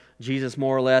well. Jesus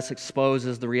more or less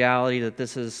exposes the reality that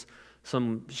this is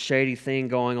some shady thing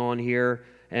going on here.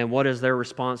 And what is their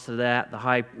response to that?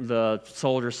 The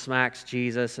soldier smacks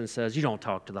Jesus and says, you don't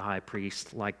talk to the high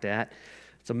priest like that.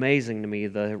 It's amazing to me,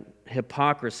 the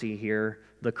hypocrisy here,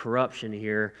 the corruption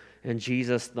here, and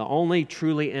Jesus, the only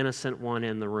truly innocent one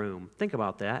in the room. Think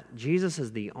about that. Jesus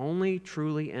is the only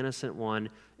truly innocent one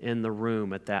in the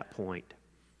room at that point.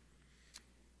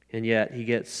 And yet he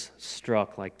gets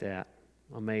struck like that.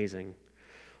 Amazing.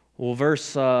 Well,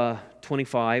 verse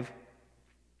 25.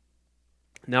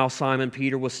 Now Simon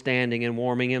Peter was standing and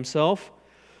warming himself.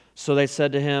 So they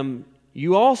said to him,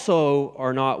 you also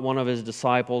are not one of his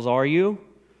disciples, are you?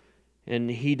 And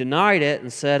he denied it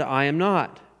and said, I am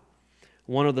not.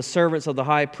 One of the servants of the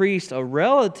high priest, a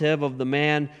relative of the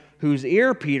man whose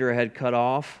ear Peter had cut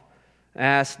off,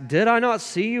 asked, "Did I not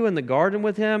see you in the garden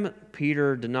with him?"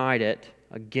 Peter denied it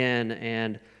again,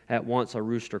 and at once a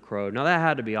rooster crowed. Now that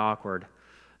had to be awkward.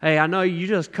 Hey, I know you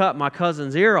just cut my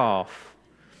cousin's ear off.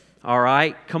 All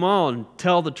right, come on,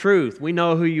 tell the truth. We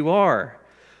know who you are.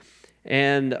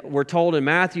 And we're told in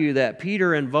Matthew that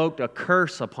Peter invoked a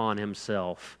curse upon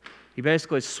himself. He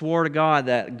basically swore to God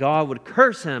that God would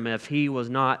curse him if he was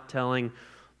not telling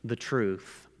the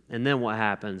truth. And then what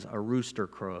happens? A rooster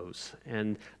crows.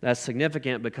 And that's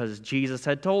significant because Jesus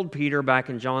had told Peter back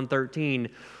in John 13,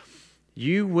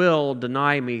 "You will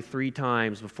deny me 3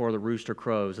 times before the rooster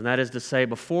crows." And that is to say,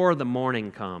 before the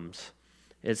morning comes.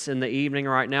 It's in the evening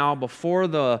right now. Before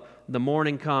the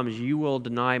morning comes, you will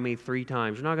deny me 3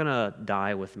 times. You're not going to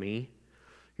die with me.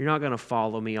 You're not going to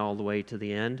follow me all the way to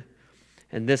the end.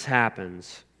 And this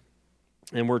happens.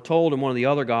 And we're told in one of the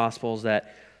other Gospels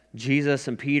that Jesus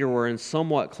and Peter were in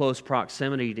somewhat close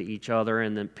proximity to each other,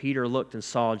 and then Peter looked and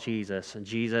saw Jesus, and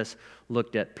Jesus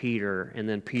looked at Peter, and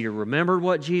then Peter remembered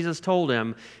what Jesus told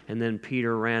him, and then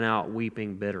Peter ran out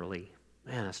weeping bitterly.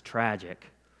 Man, that's tragic.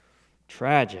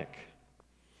 Tragic.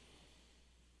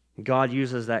 God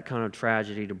uses that kind of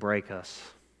tragedy to break us,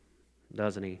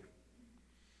 doesn't He?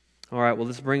 All right, well,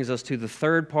 this brings us to the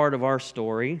third part of our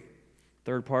story,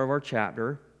 third part of our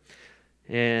chapter.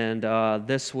 And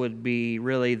this would be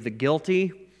really the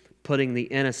guilty putting the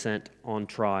innocent on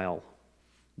trial.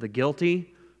 The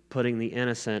guilty putting the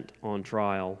innocent on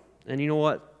trial. And you know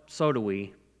what? So do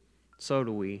we. So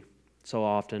do we. So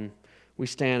often. We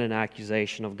stand in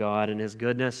accusation of God and His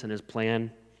goodness and His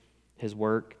plan, His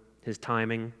work, His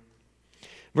timing.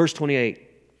 Verse 28.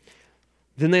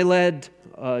 Then they led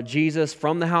Jesus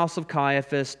from the house of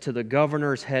Caiaphas to the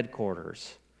governor's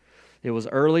headquarters. It was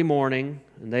early morning,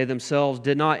 and they themselves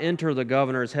did not enter the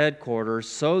governor's headquarters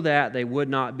so that they would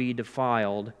not be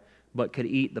defiled, but could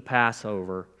eat the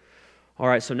Passover. All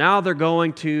right, so now they're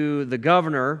going to the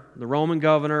governor, the Roman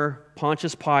governor,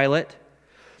 Pontius Pilate,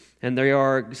 and they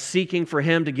are seeking for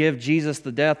him to give Jesus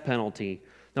the death penalty.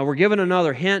 Now we're given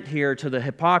another hint here to the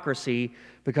hypocrisy,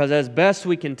 because as best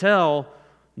we can tell,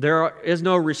 there is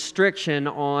no restriction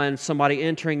on somebody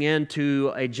entering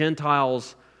into a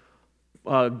Gentile's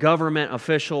government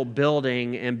official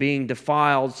building and being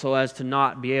defiled so as to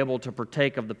not be able to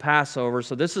partake of the Passover.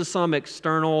 So this is some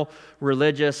external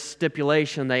religious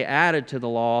stipulation they added to the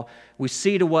law. We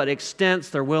see to what extents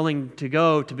they're willing to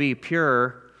go to be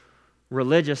pure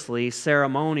religiously,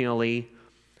 ceremonially.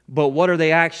 But what are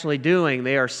they actually doing?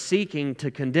 They are seeking to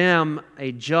condemn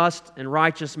a just and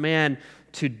righteous man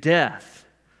to death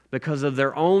because of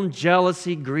their own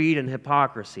jealousy, greed, and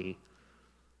hypocrisy.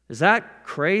 Is that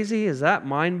crazy? Is that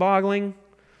mind-boggling?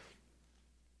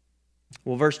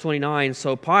 Well, verse 29,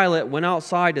 so Pilate went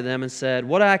outside to them and said,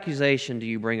 "What accusation do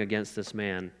you bring against this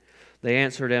man?" They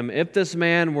answered him, "If this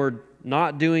man were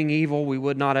not doing evil, we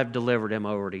would not have delivered him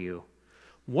over to you."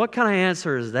 What kind of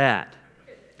answer is that?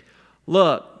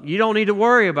 Look, you don't need to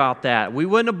worry about that. We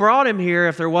wouldn't have brought him here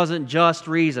if there wasn't just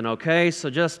reason, okay? So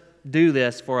just do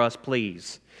this for us,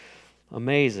 please.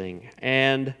 Amazing.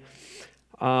 And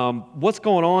what's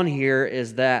going on here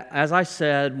is that, as I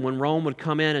said, when Rome would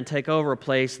come in and take over a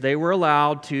place, they were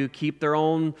allowed to keep their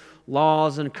own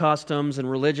laws and customs and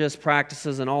religious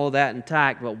practices and all of that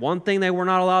intact. But one thing they were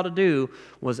not allowed to do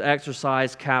was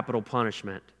exercise capital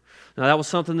punishment. Now, that was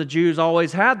something the Jews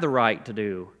always had the right to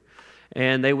do.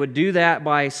 And they would do that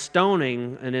by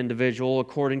stoning an individual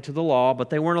according to the law, but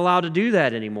they weren't allowed to do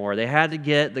that anymore. They had to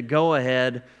get the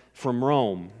go-ahead from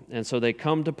Rome. And so they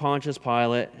come to Pontius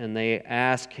Pilate and they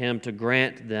ask him to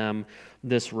grant them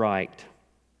this right.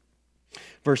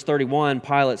 Verse 31,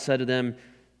 Pilate said to them,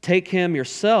 "Take him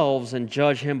yourselves and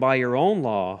judge him by your own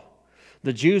law."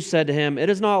 The Jews said to him, "It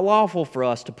is not lawful for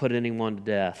us to put anyone to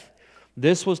death."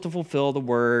 This was to fulfill the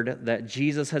word that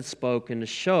Jesus had spoken to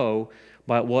show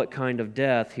by what kind of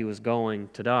death he was going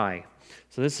to die.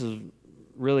 So this is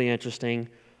really interesting.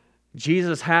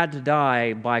 Jesus had to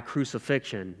die by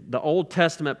crucifixion. The Old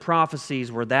Testament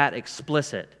prophecies were that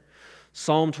explicit.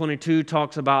 Psalm 22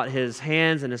 talks about his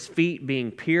hands and his feet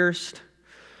being pierced.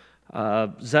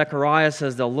 Zechariah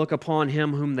says they'll look upon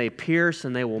him whom they pierce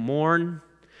and they will mourn.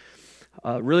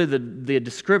 Really, the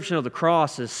description of the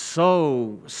cross is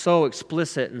so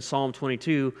explicit in Psalm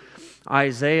 22.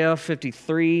 Isaiah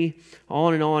 53,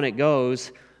 on and on it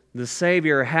goes. The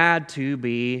Savior had to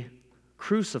be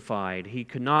crucified. He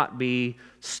could not be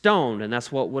stoned, and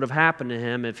that's what would have happened to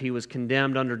him if he was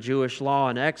condemned under Jewish law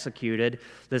and executed.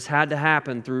 This had to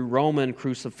happen through Roman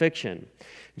crucifixion.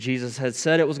 Jesus had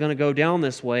said it was going to go down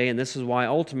this way, and this is why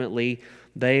ultimately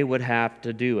they would have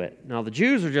to do it. Now, the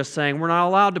Jews are just saying we're not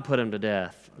allowed to put him to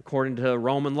death according to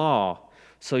Roman law.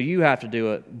 so you have to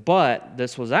do it. But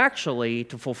this was actually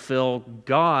to fulfill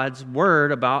God's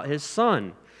word about his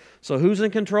son. So who's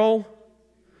in control?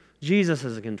 Jesus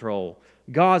is in control.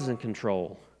 God's in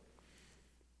control.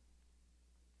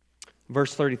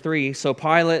 Verse 33, so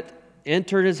Pilate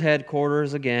entered his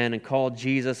headquarters again and called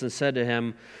Jesus and said to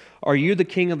him, "Are you the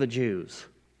king of the Jews?"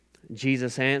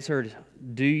 Jesus answered,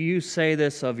 "Do you say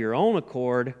this of your own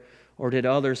accord, or did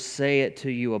others say it to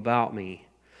you about me?"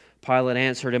 Pilate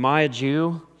answered, "Am I a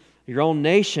Jew? Your own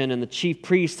nation and the chief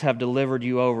priests have delivered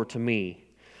you over to me.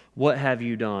 What have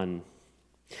you done?"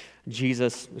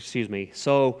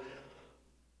 So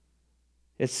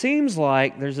it seems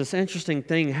like there's this interesting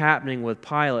thing happening with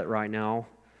Pilate right now,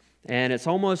 and it's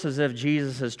almost as if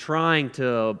Jesus is trying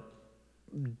to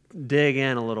dig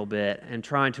in a little bit and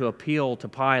trying to appeal to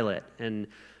Pilate, and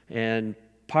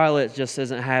Pilate just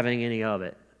isn't having any of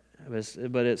it.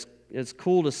 But it's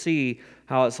cool to see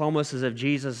how it's almost as if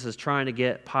Jesus is trying to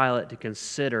get Pilate to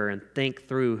consider and think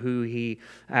through who he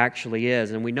actually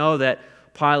is. And we know that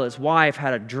Pilate's wife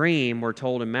had a dream, we're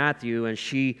told in Matthew, and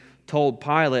she told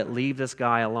Pilate, "Leave this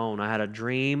guy alone. I had a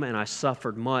dream and I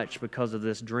suffered much because of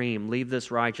this dream. Leave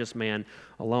this righteous man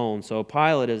alone." So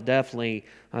Pilate is definitely,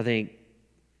 I think,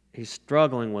 he's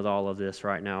struggling with all of this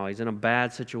right now. He's in a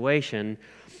bad situation,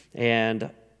 and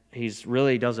he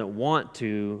really doesn't want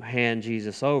to hand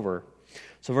Jesus over.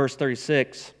 So verse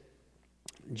 36,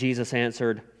 Jesus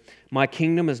answered, "My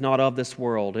kingdom is not of this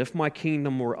world. If my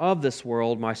kingdom were of this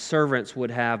world, my servants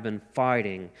would have been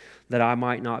fighting, that I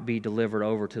might not be delivered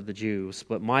over to the Jews.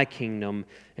 But my kingdom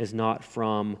is not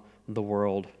from the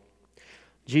world."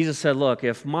 Jesus said, look,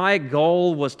 if my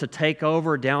goal was to take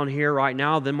over down here right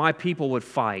now, then my people would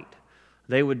fight.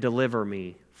 They would deliver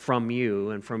me from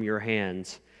you and from your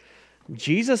hands.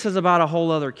 Jesus is about a whole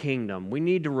other kingdom. We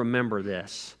need to remember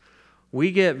this.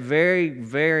 We get very,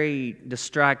 very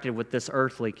distracted with this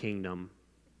earthly kingdom,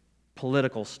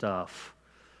 political stuff.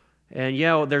 And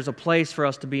yeah, there's a place for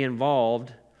us to be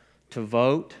involved, to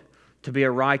vote, to be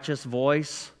a righteous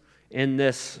voice in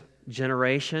this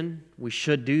generation. We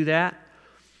should do that.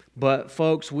 But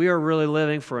folks, we are really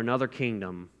living for another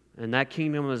kingdom. And that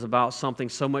kingdom is about something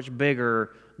so much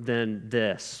bigger than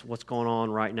this, what's going on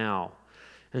right now.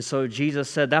 And so Jesus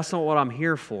said, that's not what I'm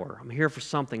here for. I'm here for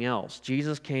something else.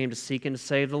 Jesus came to seek and to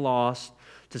save the lost,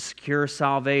 to secure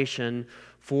salvation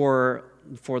for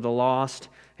the lost,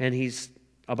 and he's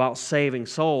about saving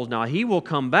souls. Now, he will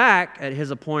come back at his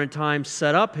appointed time,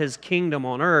 set up his kingdom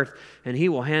on earth, and he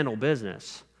will handle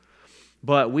business.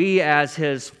 But we, as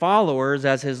his followers,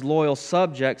 as his loyal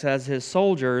subjects, as his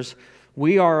soldiers,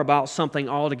 we are about something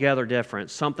altogether different,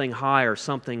 something higher,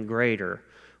 something greater.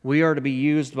 We are to be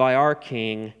used by our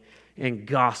King in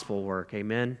gospel work,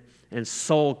 amen, and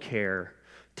soul care,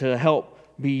 to help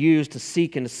be used to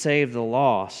seek and to save the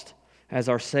lost, as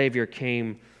our Savior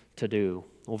came to do.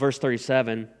 Well, verse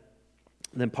 37,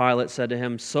 then Pilate said to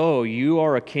him, "So you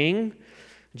are a king?"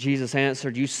 Jesus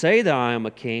answered, "You say that I am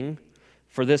a king.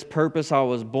 For this purpose I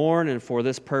was born, and for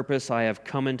this purpose I have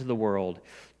come into the world,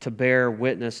 to bear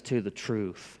witness to the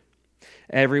truth.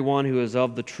 Everyone who is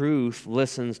of the truth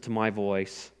listens to my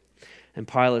voice." And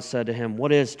Pilate said to him,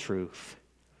 "What is truth?"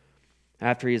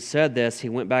 After he had said this, he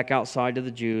went back outside to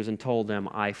the Jews and told them,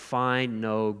 "I find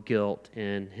no guilt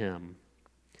in him."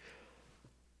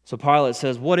 So Pilate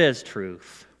says, what is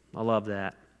truth? I love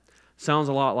that. Sounds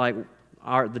a lot like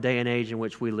the day and age in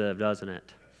which we live, doesn't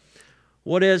it?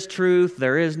 What is truth?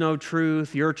 There is no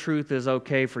truth. Your truth is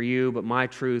okay for you, but my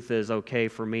truth is okay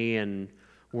for me, and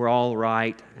we're all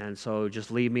right, and so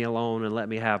just leave me alone and let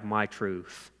me have my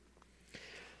truth.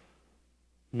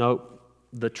 Nope.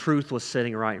 The truth was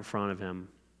sitting right in front of him.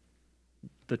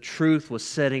 The truth was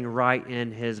sitting right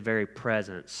in his very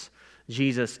presence.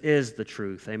 Jesus is the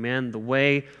truth, amen? The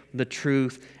way, the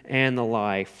truth, and the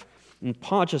life. And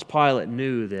Pontius Pilate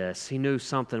knew this. He knew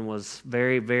something was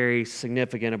very, very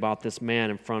significant about this man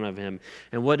in front of him.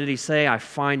 And what did he say? I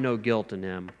find no guilt in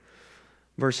him.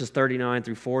 Verses 39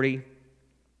 through 40.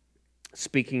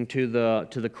 Speaking to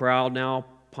the crowd now,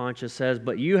 Pontius says,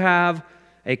 "But you have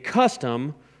a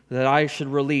custom that I should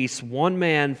release one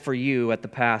man for you at the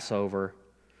Passover.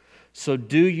 So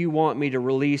do you want me to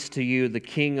release to you the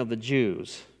king of the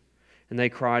Jews?" And they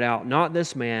cried out, "Not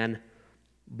this man,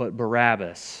 but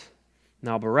Barabbas."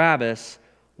 Now Barabbas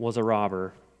was a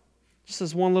robber. Just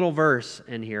this one little verse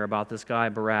in here about this guy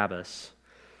Barabbas.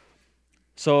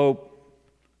 So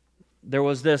there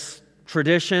was this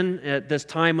tradition at this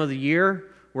time of the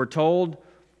year. We're told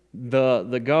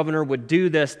the governor would do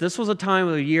this. This was a time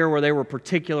of the year where they were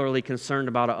particularly concerned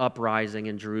about an uprising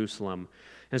in Jerusalem.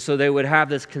 And so they would have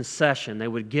this concession. They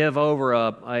would give over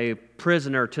a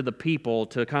prisoner to the people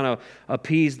to kind of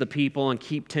appease the people and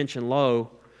keep tension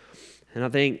low. And I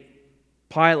think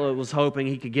Pilate was hoping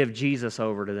he could give Jesus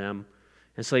over to them.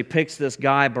 And so he picks this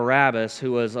guy, Barabbas,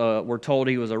 who was, we're told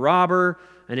he was a robber,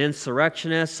 an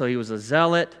insurrectionist, so he was a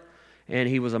zealot, and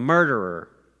he was a murderer.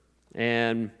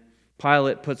 And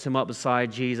Pilate puts him up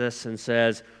beside Jesus and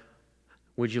says,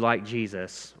 would you like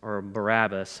Jesus or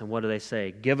Barabbas? And what do they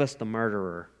say? Give us the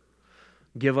murderer.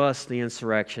 Give us the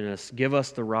insurrectionist. Give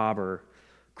us the robber.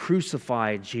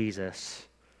 Crucify Jesus.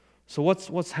 So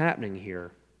what's happening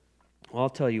here? Well, I'll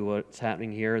tell you what's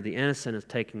happening here. The innocent is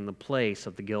taking the place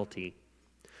of the guilty.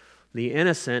 The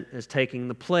innocent is taking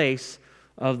the place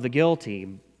of the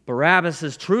guilty. Barabbas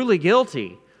is truly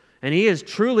guilty, and he is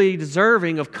truly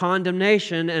deserving of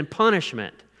condemnation and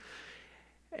punishment.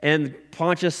 And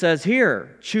Pontius says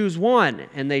here, choose one.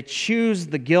 And they choose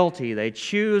the guilty. They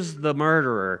choose the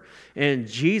murderer. And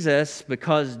Jesus,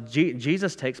 because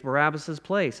Jesus takes Barabbas'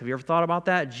 place. Have you ever thought about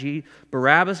that?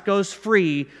 Barabbas goes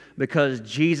free because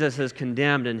Jesus is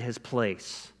condemned in his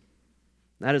place.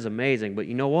 That is amazing. But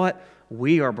you know what?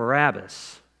 We are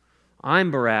Barabbas.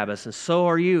 I'm Barabbas, and so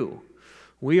are you.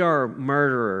 We are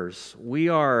murderers. We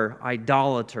are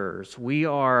idolaters. We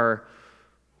are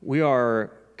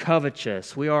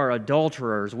covetous. We are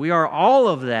adulterers. We are all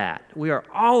of that. We are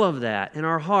all of that in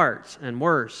our hearts and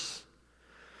worse.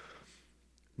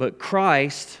 But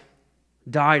Christ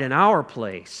died in our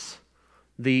place.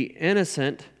 The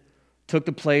innocent took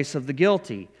the place of the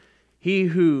guilty. He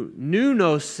who knew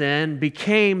no sin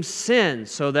became sin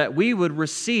so that we would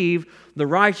receive the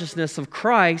righteousness of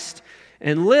Christ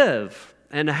and live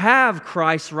and have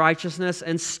Christ's righteousness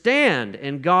and stand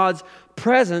in God's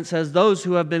presence as those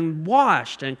who have been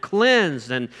washed and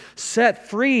cleansed and set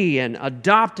free and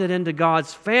adopted into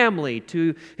God's family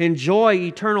to enjoy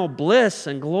eternal bliss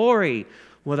and glory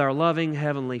with our loving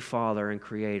Heavenly Father and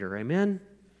Creator. Amen?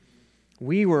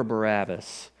 We were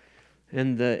Barabbas,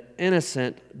 and the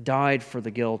innocent died for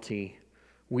the guilty.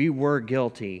 We were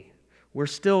guilty. We're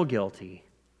still guilty.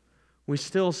 We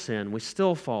still sin. We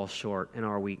still fall short in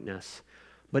our weakness.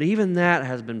 But even that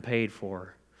has been paid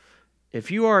for.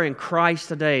 If you are in Christ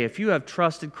today, if you have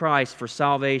trusted Christ for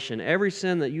salvation, every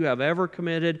sin that you have ever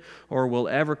committed or will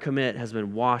ever commit has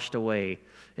been washed away.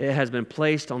 It has been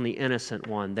placed on the innocent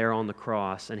one there on the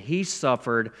cross. And he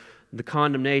suffered the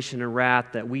condemnation and wrath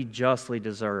that we justly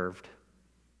deserved.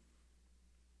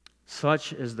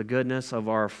 Such is the goodness of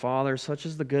our Father. Such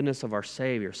is the goodness of our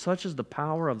Savior. Such is the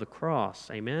power of the cross.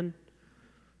 Amen?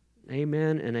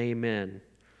 Amen and amen.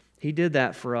 He did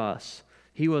that for us.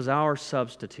 He was our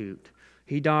substitute.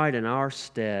 He died in our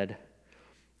stead.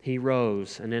 He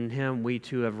rose, and in Him we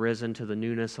too have risen to the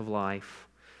newness of life.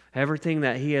 Everything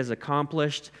that He has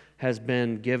accomplished has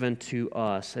been given to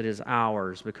us. It is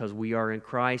ours because we are in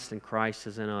Christ and Christ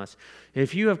is in us.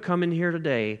 If you have come in here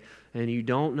today and you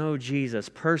don't know Jesus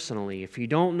personally, if you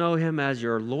don't know Him as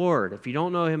your Lord, if you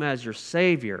don't know Him as your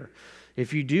Savior,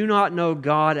 if you do not know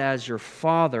God as your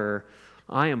Father,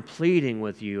 I am pleading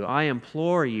with you. I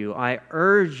implore you. I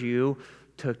urge you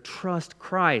to trust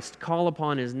Christ. Call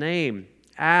upon His name.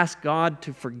 Ask God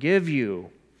to forgive you.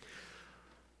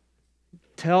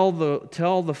 Tell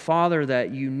the Father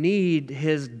that you need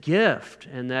His gift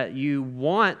and that you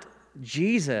want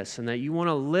Jesus and that you want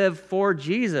to live for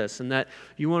Jesus and that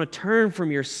you want to turn from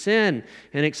your sin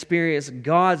and experience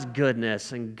God's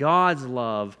goodness and God's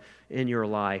love in your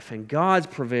life and God's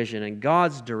provision and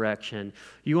God's direction.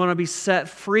 You want to be set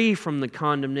free from the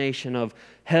condemnation of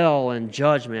hell and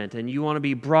judgment, and you want to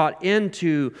be brought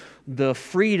into the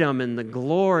freedom and the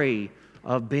glory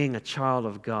of being a child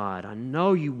of God. I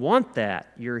know you want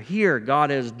that. You're here. God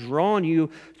has drawn you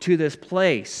to this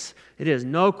place. It is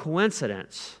no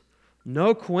coincidence.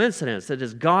 No coincidence. It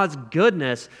is God's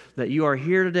goodness that you are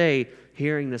here today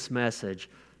hearing this message.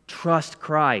 Trust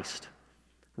Christ.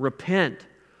 Repent.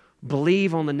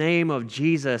 Believe on the name of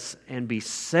Jesus and be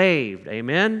saved.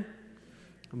 Amen?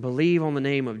 Believe on the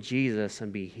name of Jesus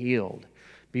and be healed.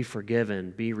 Be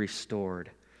forgiven. Be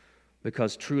restored.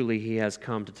 Because truly He has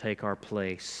come to take our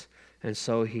place. And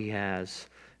so He has.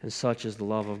 And such is the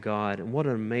love of God. And what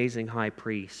an amazing high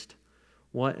priest.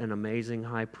 What an amazing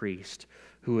high priest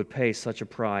who would pay such a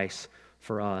price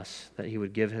for us that He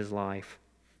would give His life.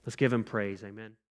 Let's give Him praise. Amen.